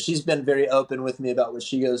 and she's been very open with me about what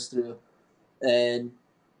she goes through, and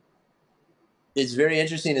it's very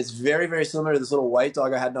interesting. It's very, very similar to this little white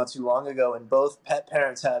dog I had not too long ago. And both pet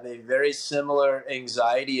parents have a very similar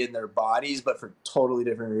anxiety in their bodies, but for totally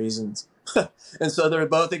different reasons. And so they're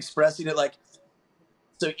both expressing it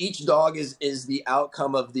so each dog is the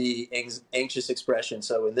outcome of the anxious expression.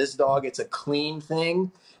 So in this dog, it's a clean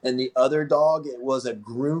thing. And the other dog, it was a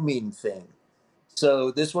grooming thing.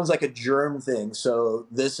 So this one's like a germ thing. So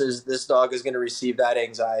this dog is going to receive that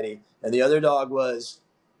anxiety. And the other dog was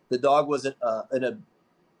an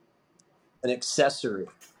accessory,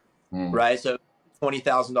 right? So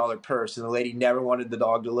 $20,000 purse, and the lady never wanted the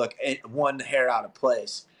dog to look one hair out of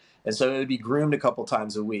place. And so it would be groomed a couple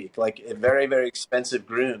times a week, like very, very expensive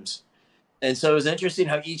grooms. And so it was interesting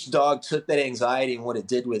how each dog took that anxiety and what it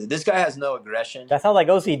did with it. This guy has no aggression. That sounds like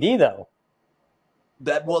OCD, though.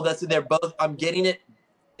 They're both, I'm getting it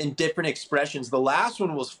in different expressions. The last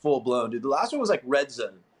one was full blown, dude. The last one was like red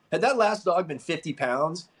zone. Had that last dog been 50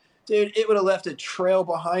 pounds, dude, it would have left a trail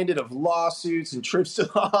behind it of lawsuits and trips to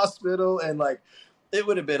the hospital. And it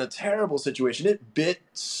would have been a terrible situation. It bit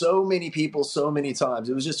so many people so many times.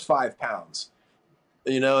 It was just 5 pounds,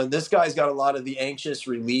 and this guy's got a lot of the anxious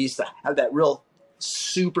release. I have that real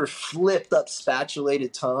super flipped up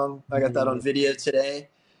spatulated tongue. I got that on video today.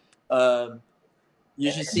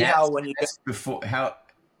 You should see how when you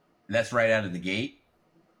that's right out of the gate.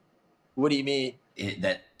 What do you mean?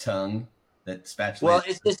 That tongue, that spatula. Well,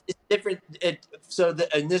 it's different.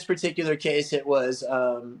 In this particular case, it was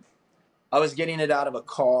I was getting it out of a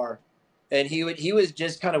car, and he was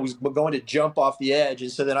just kind of was going to jump off the edge, and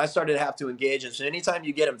so then I started to have to engage him. So anytime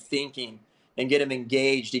you get him thinking and get him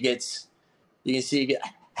engaged, he gets You can see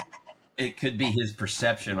it could be his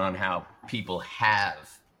perception on how people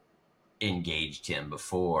have engaged him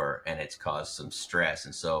before, and it's caused some stress.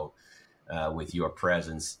 And so with your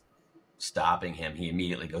presence stopping him, he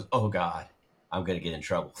immediately goes, oh God, I'm going to get in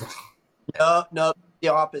trouble. No, the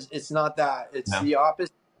opposite. It's not that. It's the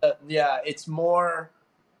opposite. It's more,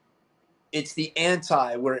 it's the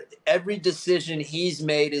anti, where every decision he's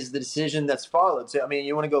made is the decision that's followed. So, I mean,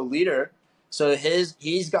 you want to go leader. So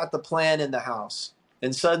he's got the plan in the house.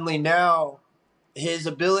 And suddenly now his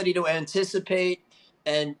ability to anticipate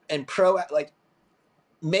and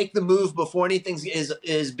make the move before anything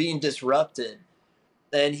is being disrupted.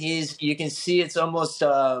 And you can see it's almost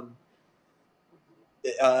a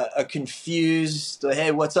confused,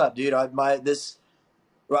 hey, what's up, dude? Why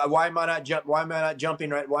am I not jumping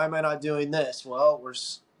right? Why am I not doing this? Well,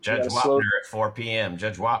 Judge Wapner at 4 p.m.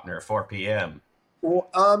 Judge Wapner at 4 p.m. Well,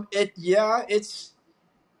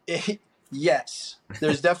 yes.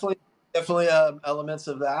 There's definitely elements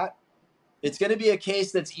of that. It's going to be a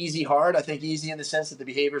case that's easy hard. I think easy in the sense that the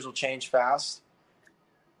behaviors will change fast.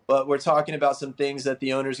 But we're talking about some things that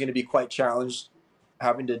the owner is going to be quite challenged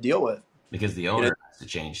having to deal with. Because the owner has to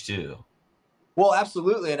change too. Well,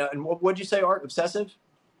 absolutely. And what'd you say, Art? Obsessive?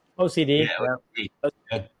 OCD.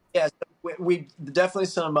 Yeah. So we definitely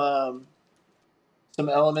some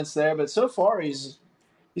elements there, but so far he's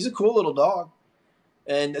a cool little dog.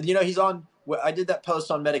 And he's on. I did that post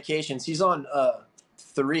on medications. He's on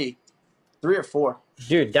 3 or 4.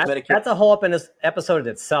 Dude, that's a whole episode in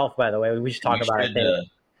itself. By the way, we should talk about it.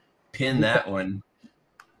 Pin that one.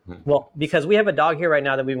 Well, because we have a dog here right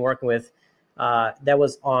now that we've been working with that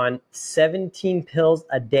was on 17 pills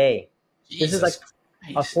a day. Jesus this is like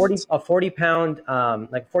Christ. a 40 pound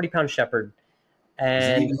shepherd. And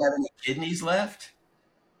does he even have any kidneys left?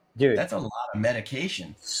 Dude, that's a lot of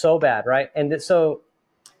medication. So bad, right? And so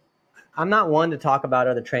I'm not one to talk about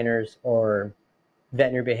other trainers or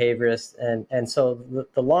veterinary behaviorists. And so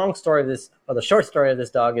the long story of this, or the short story of this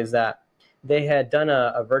dog, is that they had done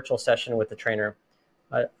a virtual session with the trainer,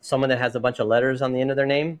 someone that has a bunch of letters on the end of their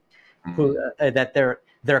name, who that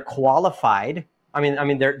they're qualified. I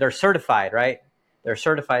mean they're certified, right? They're a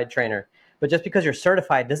certified trainer. But just because you're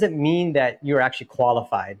certified doesn't mean that you're actually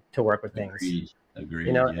qualified to work with things. Agreed.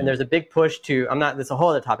 And there's a big push to, that's a whole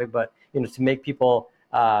other topic, but to make people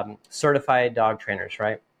certified dog trainers,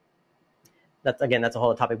 right? That's a whole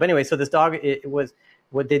other topic. But anyway, so this dog, they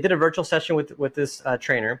did a virtual session with this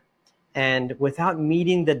trainer, and without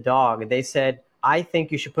meeting the dog, they said, I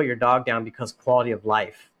think you should put your dog down because quality of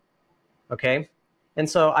life. Okay. And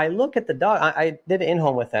so I look at the dog, I did an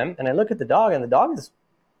in-home with them, and I look at the dog, and the dog is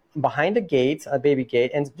behind a gate, a baby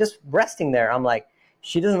gate, and just resting there. I'm like,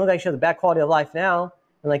 she doesn't look like she has a bad quality of life now.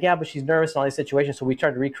 I'm like, yeah, but she's nervous in all these situations. So we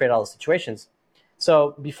tried to recreate all the situations.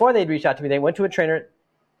 So before they'd reach out to me, they went to a trainer.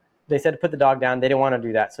 They said to put the dog down. They didn't want to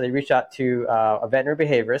do that. So they reached out to a veterinary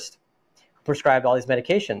behaviorist, prescribed all these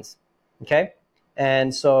medications. Okay.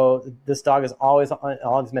 And so this dog is always on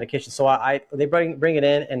all these medications. So they bring it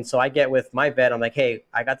in. And so I get with my vet. I'm like, hey,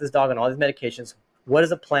 I got this dog on all these medications. What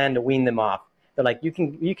is a plan to wean them off? They're like, you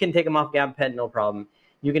can take them off gabapentin, no problem.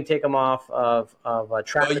 You can take them off of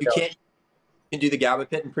trazodone. You can do the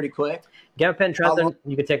gabapentin pretty quick. Gabapentin, trazodone,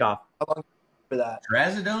 you can take off. How long for that?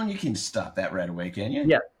 Trazodone, you can stop that right away, can you?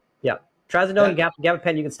 Yeah. Trazodone,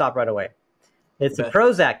 gabapentin, you can stop right away. It's the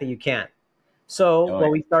Prozac that you can't. So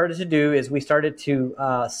what we started to do is we started to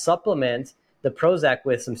supplement the Prozac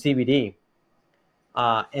with some CBD.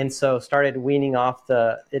 And so started weaning off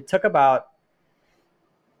it took about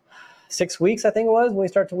 6 weeks, I think it was, when we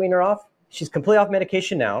started to wean her off. She's completely off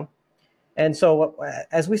medication now. And so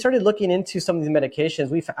as we started looking into some of these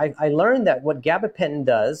medications, I learned that what gabapentin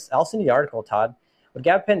does, I'll send you the article, Todd, what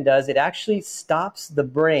gabapentin does, it actually stops the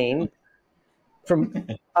brain from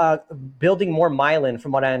building more myelin,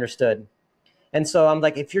 from what I understood. And so I'm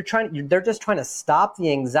like, if they're just trying to stop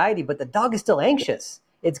the anxiety, but the dog is still anxious.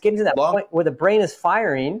 It's getting to that point where the brain is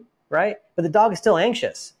firing, right? But the dog is still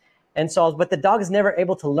anxious. And so, but the dog is never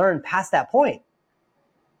able to learn past that point.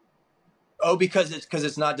 Oh, because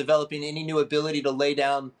it's not developing any new ability to lay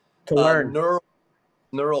down to learn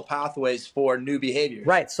neural pathways for new behaviors.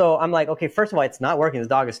 Right. So I'm like, okay, first of all, it's not working. The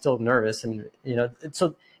dog is still nervous, and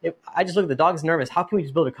so I just look at the dog's nervous. How can we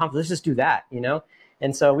just build a confidence? Let's just do that,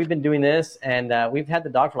 And so we've been doing this, and we've had the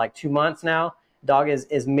dog for like 2 months now. Dog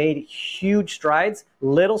is made huge strides,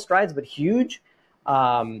 little strides, but huge.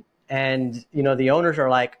 And the owners are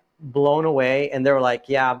like blown away, and they're like,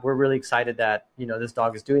 yeah, we're really excited that this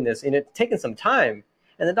dog is doing this, and it's taken some time,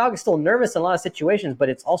 and the dog is still nervous in a lot of situations, but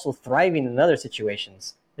it's also thriving in other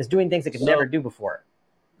situations. It's doing things it could never do before.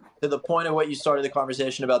 to the point of what you started the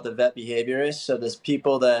conversation about the vet behaviorists. So this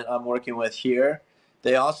people that I'm working with here,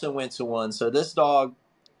 they also went to one. So this dog,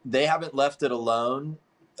 they haven't left it alone,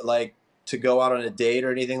 like to go out on a date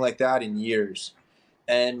or anything like that in years.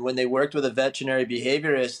 And when they worked with a veterinary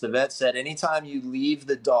behaviorist, the vet said, anytime you leave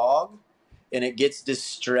the dog and it gets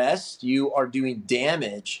distressed, you are doing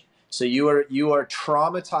damage. So you are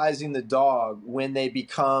traumatizing the dog when they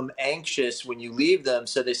become anxious when you leave them,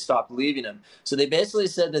 so they stop leaving them. So they basically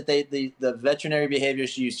said that the veterinary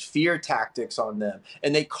behaviorists used fear tactics on them,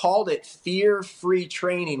 and they called it fear-free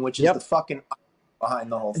training, which is the fucking behind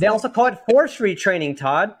the whole thing. They also call it force-free training,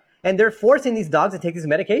 Todd, and they're forcing these dogs to take this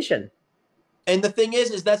medication. And the thing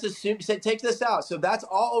is that's assumed. Take this out. So that's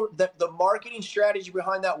all. The marketing strategy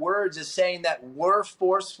behind that words is saying that we're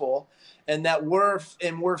forceful and that we're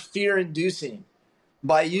fear-inducing.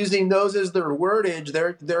 By using those as their wordage,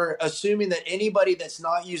 they're assuming that anybody that's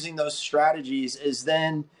not using those strategies is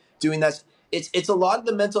then doing that. It's a lot of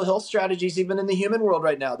the mental health strategies, even in the human world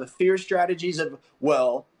right now. The fear strategies of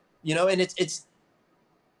and it's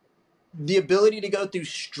the ability to go through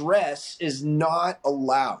stress is not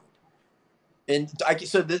allowed. And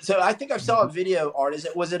so I think I saw a video, Art.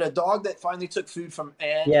 Was it a dog that finally took food from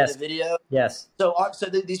Anne in the video? Yes. So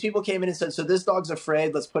these people came in and said, so this dog's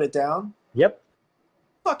afraid, let's put it down? Yep.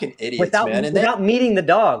 Fucking idiots, man. And without meeting the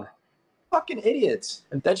dog. Fucking idiots.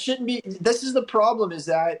 That shouldn't be. This is the problem, is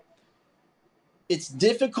that it's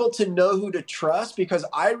difficult to know who to trust, because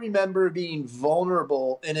I remember being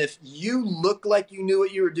vulnerable. And if you looked like you knew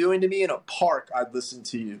what you were doing to me in a park, I'd listen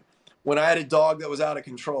to you. When I had a dog that was out of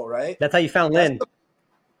control, right? That's how you found Lynn.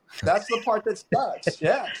 That's the part that sucks.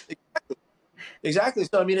 Yeah, exactly.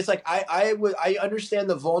 So I mean, it's like I understand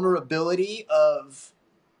the vulnerability of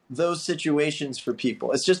those situations for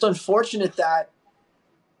people. It's just unfortunate that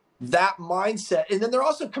mindset, and then they're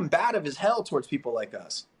also combative as hell towards people like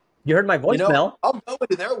us. You heard my voicemail. I'll go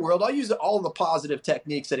into their world. I'll use all the positive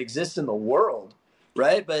techniques that exist in the world,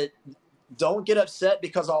 right? But don't get upset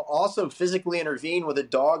because I'll also physically intervene with a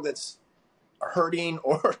dog that's hurting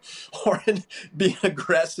or being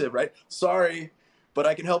aggressive, right? Sorry, but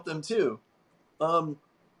I can help them too.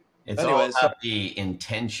 It's all about the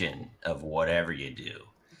intention of whatever you do.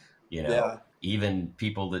 Even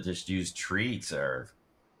people that just use treats are,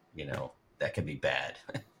 that could be bad.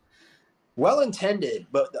 Well intended,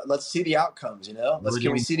 but let's see the outcomes.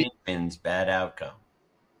 Can we see the bad outcome?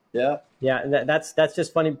 Yeah. That's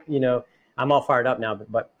just funny. I'm all fired up now,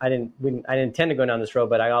 but I didn't intend to go down this road,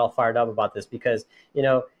 but I got all fired up about this because,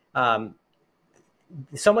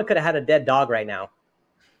 someone could have had a dead dog right now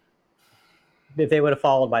if they would have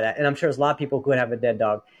followed by that. And I'm sure there's a lot of people who could have a dead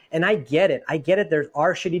dog. And I get it. There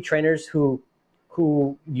are shitty trainers who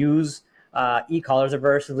use e-collars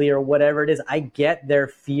aversively or whatever it is. I get their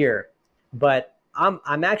fear, but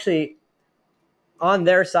I'm actually on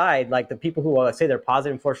their side. Like the people who say they're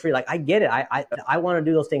positive and force free, like I get it. I want to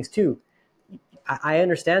do those things too. I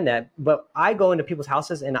understand that, but I go into people's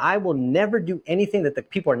houses and I will never do anything that the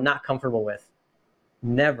people are not comfortable with.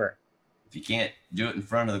 Never. If you can't do it in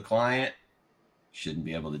front of the client, you shouldn't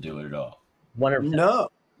be able to do it at all. 100%. No.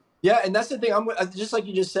 Yeah, and that's the thing. I'm just like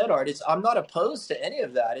you just said, Art. I'm not opposed to any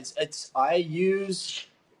of that. I use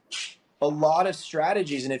a lot of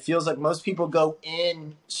strategies, and it feels like most people go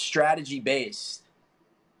in strategy based.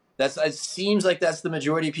 It seems like that's the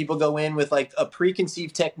majority of people go in with like a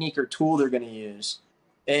preconceived technique or tool they're going to use.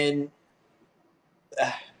 And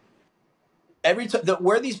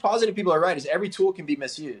where these positive people are right is every tool can be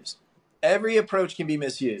misused. Every approach can be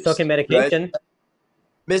misused. So can medication. Right?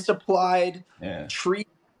 Misapplied treat,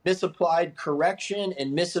 misapplied correction,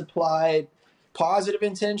 and misapplied positive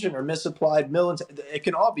intention or misapplied it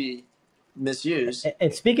can all be misused.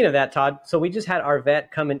 And speaking of that, Todd, so we just had our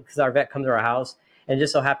vet come in, because our vet comes to our house. And it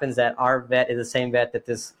just so happens that our vet is the same vet that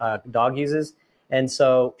this dog uses. And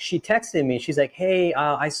so she texted me. She's like, hey,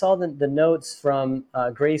 I saw the notes from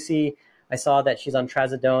Gracie. I saw that she's on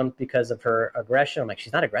trazodone because of her aggression. I'm like,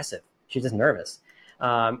 she's not aggressive. She's just nervous.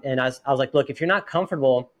 And I was like, look, if you're not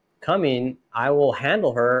comfortable coming, I will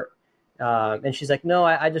handle her. And she's like, no,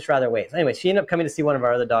 I just rather wait. So anyway, she ended up coming to see one of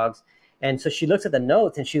our other dogs. And so she looks at the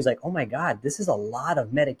notes and she was like, oh my God, this is a lot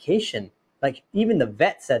of medication. Like even the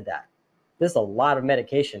vet said that. This is a lot of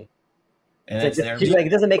medication. And she's like, it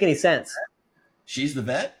doesn't make any sense. She's the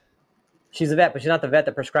vet? She's the vet, but she's not the vet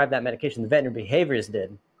that prescribed that medication. The veterinary behaviorist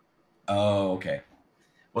did. Oh, okay.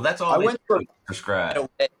 Well, that's all they prescribe.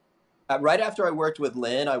 Right after I worked with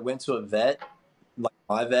Lynn, I went to a vet, like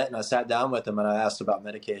my vet, and I sat down with him and I asked about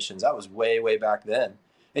medications. That was way, way back then.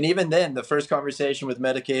 And even then, the first conversation with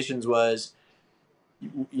medications was,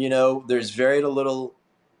 there's very little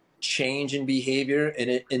change in behavior,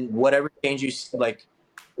 and whatever change you like,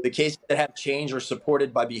 the cases that have change are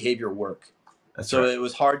supported by behavior work. So it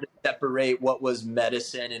was hard to separate what was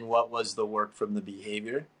medicine and what was the work from the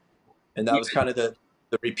behavior. And that was kind of the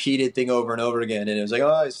repeated thing over and over again. And it was like,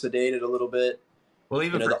 oh, I sedated a little bit. Well,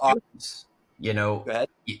 even for humans,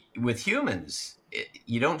 with humans,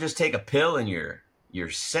 you don't just take a pill and you're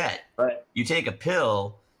set. Right. You take a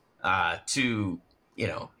pill to,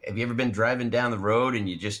 have you ever been driving down the road and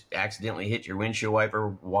you just accidentally hit your windshield wiper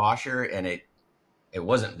washer and it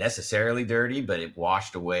wasn't necessarily dirty, but it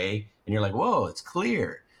washed away and you're like, whoa, it's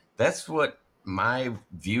clear. That's what my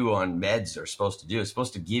view on meds are supposed to do. It's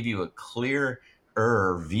supposed to give you a clearer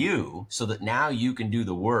view so that now you can do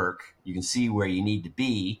the work. You can see where you need to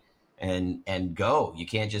be and go. You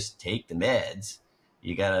can't just take the meds.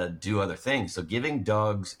 You got to do other things. So giving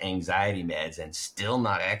dogs anxiety meds and still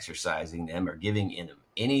not exercising them or giving them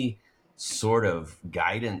any sort of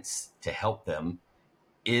guidance to help them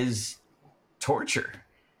is torture,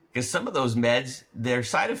 because some of those meds, their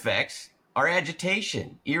side effects are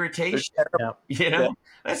agitation, irritation. Yeah.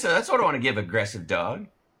 That's what I want to give aggressive dog.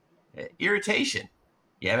 Irritation.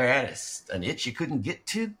 You ever had an itch you couldn't get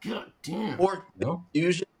to? God damn. Or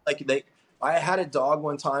usually, I had a dog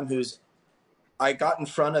one time I got in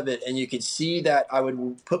front of it and you could see that I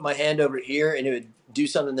would put my hand over here and it would do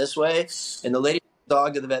something this way. And the lady took the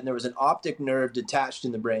dog to the vet and there was an optic nerve detached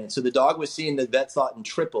in the brain. So the dog was seeing, the vet thought, in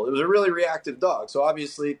triple. It was a really reactive dog. So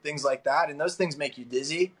obviously things like that, and those things make you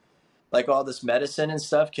dizzy. Like all this medicine and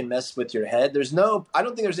stuff can mess with your head. I don't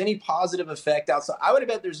think there's any positive effect outside. I would have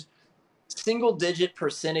bet there's single-digit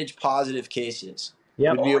 % positive cases.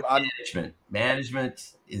 Yeah.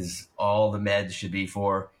 Management is all the meds should be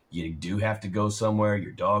for. You do have to go somewhere.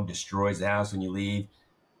 Your dog destroys the house when you leave.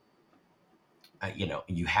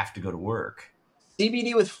 You have to go to work.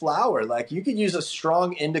 CBD with flower, like you could use a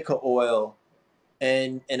strong indica oil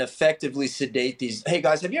and effectively sedate these. Hey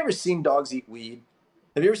guys, have you ever seen dogs eat weed?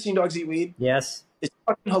 Have you ever seen dogs eat weed? Yes. It's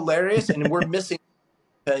fucking hilarious, and we're missing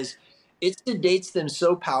because it sedates them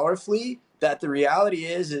so powerfully that the reality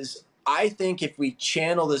is I think if we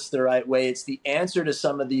channel this the right way, it's the answer to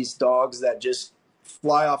some of these dogs that just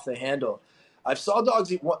fly off the handle. I saw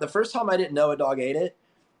dogs eat the first time I didn't know a dog ate it,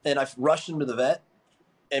 and I rushed him to the vet,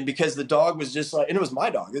 and because the dog was just like, and it was my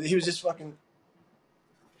dog, he was just fucking.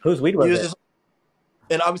 Whose weed was it?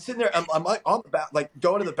 And I was sitting there, I'm like on the like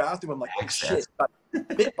going to the bathroom. I'm like, oh shit,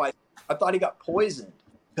 bit by. I thought he got poisoned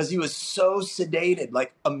because he was so sedated,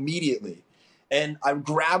 like immediately. And I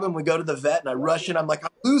grab him, we go to the vet, and I rush in. I'm like,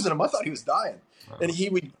 I'm losing him. I thought he was dying. Uh-huh. And he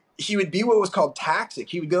would be what was called taxic.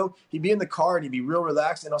 He'd be in the car and he'd be real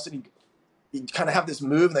relaxed, and all of a sudden he'd kind of have this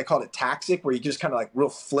move, and they called it taxic, where you just kind of like real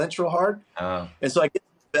flinch real hard. And so I get to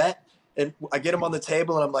the vet, and I get him on the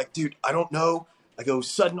table, and I'm like, dude, I don't know. I go,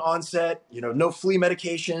 sudden onset, no flea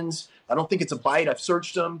medications. I don't think it's a bite. I've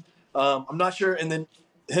searched him. I'm not sure. And then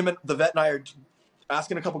him and the vet and I are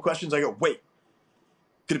asking a couple questions. I go, wait,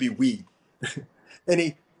 could it be weed? And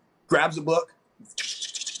he grabs a book,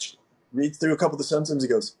 reads through a couple of the symptoms. He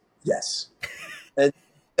goes, yes. And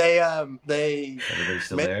everybody's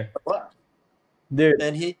still there, dude.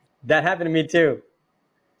 And that happened to me too.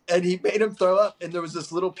 And he made him throw up, and there was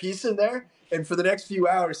this little piece in there. And for the next few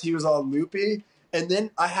hours, he was all loopy. And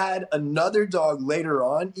then I had another dog later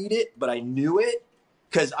on eat it, but I knew it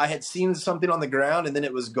because I had seen something on the ground and then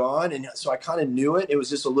it was gone. And so I kind of knew it. It was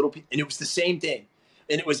just a little piece, and it was the same thing.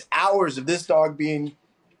 And it was hours of this dog being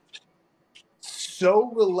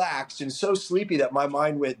so relaxed and so sleepy that my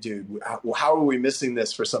mind went, dude, how are we missing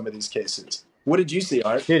this for some of these cases? What did you see,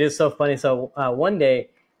 Art? Dude, it's so funny. So one day,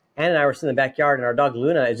 Ann and I were sitting in the backyard, and our dog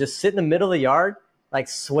Luna is just sitting in the middle of the yard, like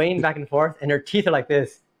swaying back and forth, and her teeth are like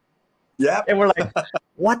this. Yeah. And we're like,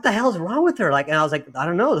 what the hell's wrong with her? Like, and I was like, I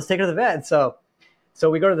don't know. Let's take her to the vet. So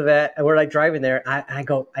we go to the vet, and we're like driving there. I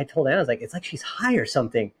told Anna, I was like, it's like she's high or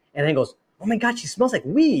something. And Anna goes, oh my God, she smells like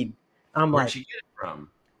weed. I'm Where'd like, she get it from?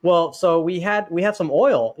 Well, so we have some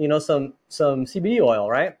oil, some CBD oil,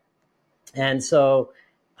 right? And so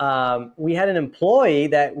we had an employee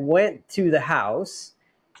that went to the house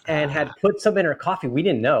and had put some in her coffee. We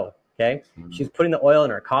didn't know. Okay. Mm-hmm. She was putting the oil in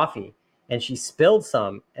her coffee, and she spilled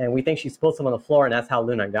some, and we think she spilled some on the floor, and that's how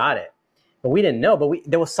Luna got it. But we didn't know, but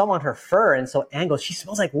there was some on her fur. And so Ann goes, she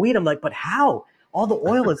smells like weed. I'm like, but how? All the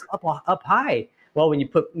oil is up high. Well, when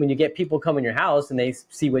you get people come in your house and they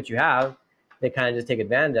see what you have, they kind of just take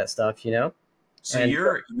advantage of that stuff, So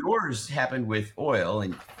yours happened with oil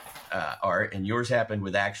and Art, and yours happened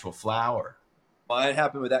with actual flour. Mine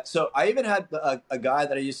happened with that. So I even had a guy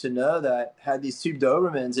that I used to know that had these two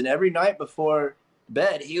Dobermans, and every night before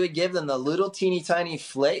bed, he would give them the little teeny tiny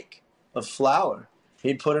flake of flour.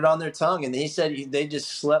 He'd put it on their tongue, and he said they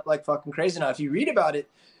just slept like fucking crazy. Now, if you read about it,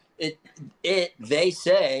 it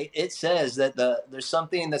says that there's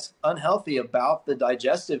something that's unhealthy about the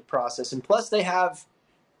digestive process, and plus they have,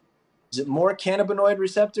 is it more cannabinoid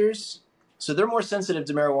receptors? So they're more sensitive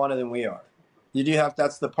to marijuana than we are. You do have,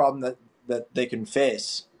 that's the problem that they can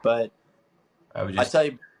face. But I tell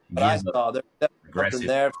you, what I saw, there's aggressive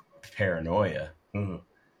there. Paranoia. Mm-hmm.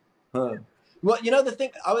 Well, the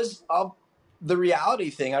thing, the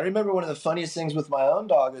reality thing, I remember one of the funniest things with my own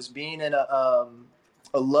dog is being in a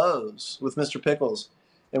Lowe's with Mr. Pickles,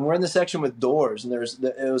 and we're in the section with doors, and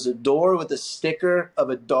it was a door with a sticker of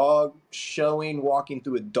a dog walking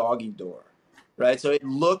through a doggy door, right? So it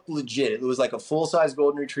looked legit. It was like a full-size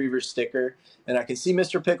golden retriever sticker, and I can see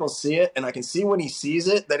Mr. Pickles see it, and I can see when he sees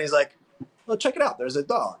it that he's like, well, check it out, there's a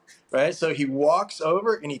dog, right? So he walks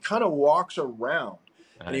over, and he kind of walks around,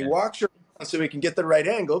 and he walks around so he can get the right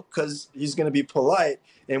angle because he's going to be polite,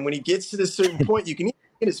 and when he gets to this certain point, you can see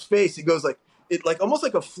in his face, he goes like almost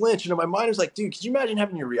like a flinch, and in my mind, I was like, dude, could you imagine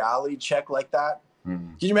having your reality check like that?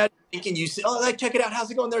 Mm-hmm. Could you imagine thinking you see, oh, check it out, how's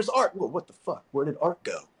it going? There's Art. Well, what the fuck? Where did Art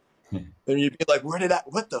go? And you'd be like,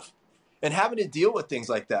 and having to deal with things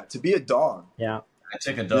like that, to be a dog. Yeah. I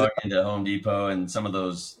took a dog into Home Depot, and some of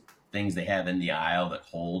those things they have in the aisle that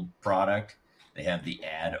hold product, they have the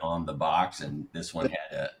ad on the box, and this one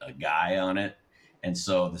had a guy on it. And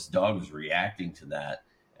so this dog was reacting to that.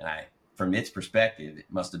 And from its perspective, it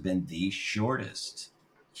must have been the shortest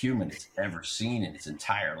human it's ever seen in its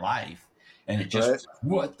entire life. And it just, was like,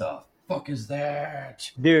 what the fuck is that?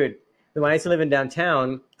 Dude, when I used to live in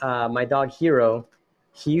downtown, my dog Hero,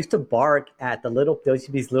 he used to bark at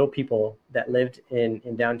these little people that lived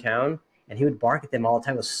in downtown, and he would bark at them all the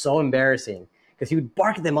time. It was so embarrassing because he would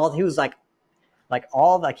bark at them all. He was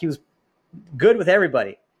he was good with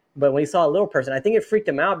everybody. But when he saw a little person, I think it freaked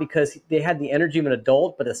him out because they had the energy of an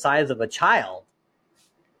adult, but the size of a child.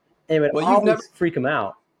 And it would always freak him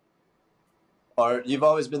out. Art, you've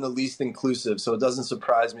always been the least inclusive, so it doesn't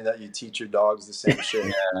surprise me that you teach your dogs the same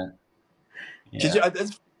shit. Yeah.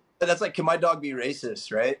 That's like, can my dog be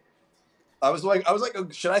racist, right? I was like,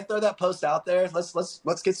 should I throw that post out there?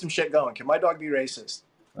 Let's get some shit going. Can my dog be racist?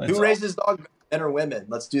 Who raises dogs, men or women?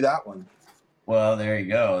 Let's do that one. Well, there you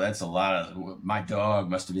go. That's a lot of. My dog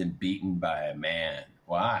must have been beaten by a man.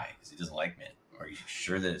 Why? Because he doesn't like men. Are you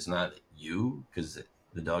sure that it's not you? Because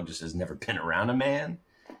the dog just has never been around a man.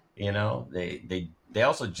 They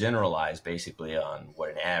also generalize basically on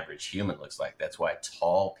what an average human looks like. That's why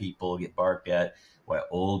tall people get barked at. Why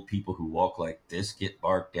old people who walk like this get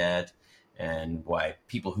barked at, and why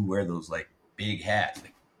people who wear those like big hats.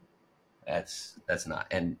 That's not.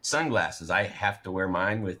 And sunglasses, I have to wear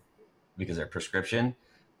mine because they're prescription,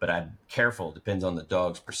 but I'm careful. Depends on the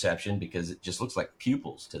dog's perception because it just looks like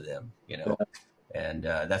pupils to them, And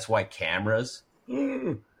that's why cameras,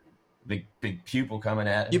 big pupil coming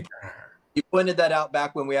at you. You pointed that out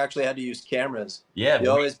back when we actually had to use cameras. Yeah, you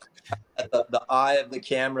always the eye of the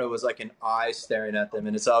camera was like an eye staring at them,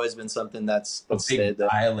 and it's always been something that's big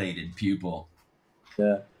dilated pupil.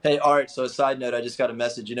 Yeah. Hey, Art. So, a side note, I just got a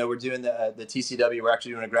message. We're doing the TCW. We're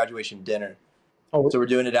actually doing a graduation dinner. Oh, so we're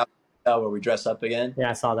doing it out where we dress up again.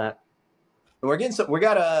 Yeah, I saw that. We're getting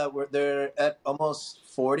they're at almost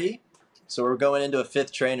 40, so we're going into a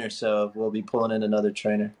 5th trainer. So we'll be pulling in another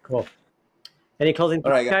trainer. Cool. Any closing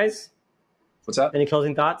thoughts, guys? What's up? Any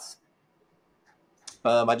closing thoughts?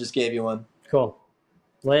 I just gave you one. Cool.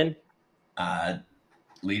 Lynn?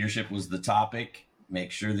 Leadership was the topic.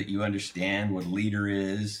 Make sure that you understand what a leader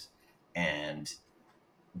is and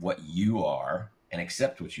what you are, and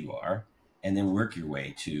accept what you are, and then work your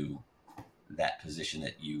way to that position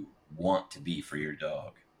that you want to be for your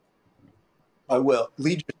dog. I will.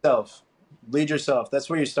 Lead yourself. Lead yourself. That's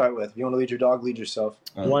where you start with. If you want to lead your dog, lead yourself.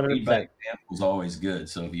 Lead by example is always good.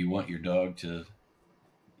 So if you want your dog to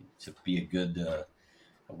be a good, a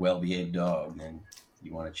well-behaved dog, then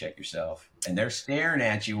you want to check yourself. And they're staring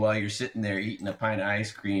at you while you're sitting there eating a pint of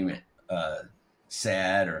ice cream,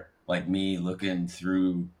 sad, or like me looking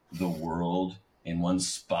through the world in one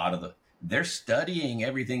spot of they're studying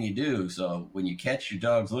everything you do. So when you catch your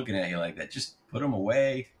dogs looking at you like that, just put them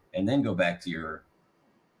away and then go back to your,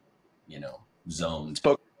 zone.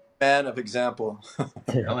 Spoke man of example.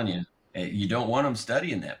 I'm telling you, you don't want them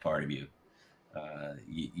studying that part of you.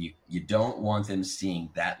 You don't want them seeing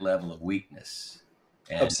that level of weakness.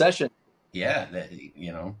 And obsession. Yeah,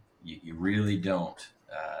 you really don't.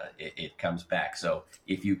 It comes back. So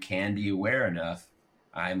if you can be aware enough,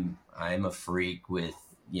 I'm a freak with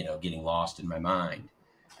getting lost in my mind,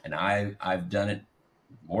 and I've done it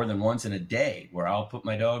more than once in a day where I'll put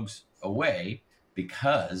my dogs away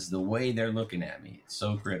because the way they're looking at me, it's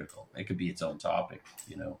so critical. It could be its own topic,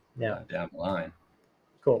 down the line.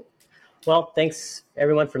 Cool. Well, thanks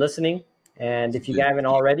everyone for listening. And if you haven't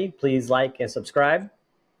already, please like and subscribe.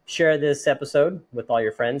 Share this episode with all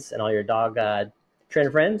your friends and all your dog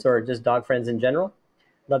trainer friends or just dog friends in general.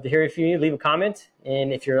 Love to hear from you. Leave a comment.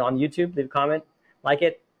 And if you're on YouTube, leave a comment, like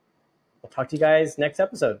it. We'll talk to you guys next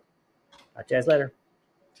episode. Talk to you guys later.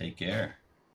 Take care.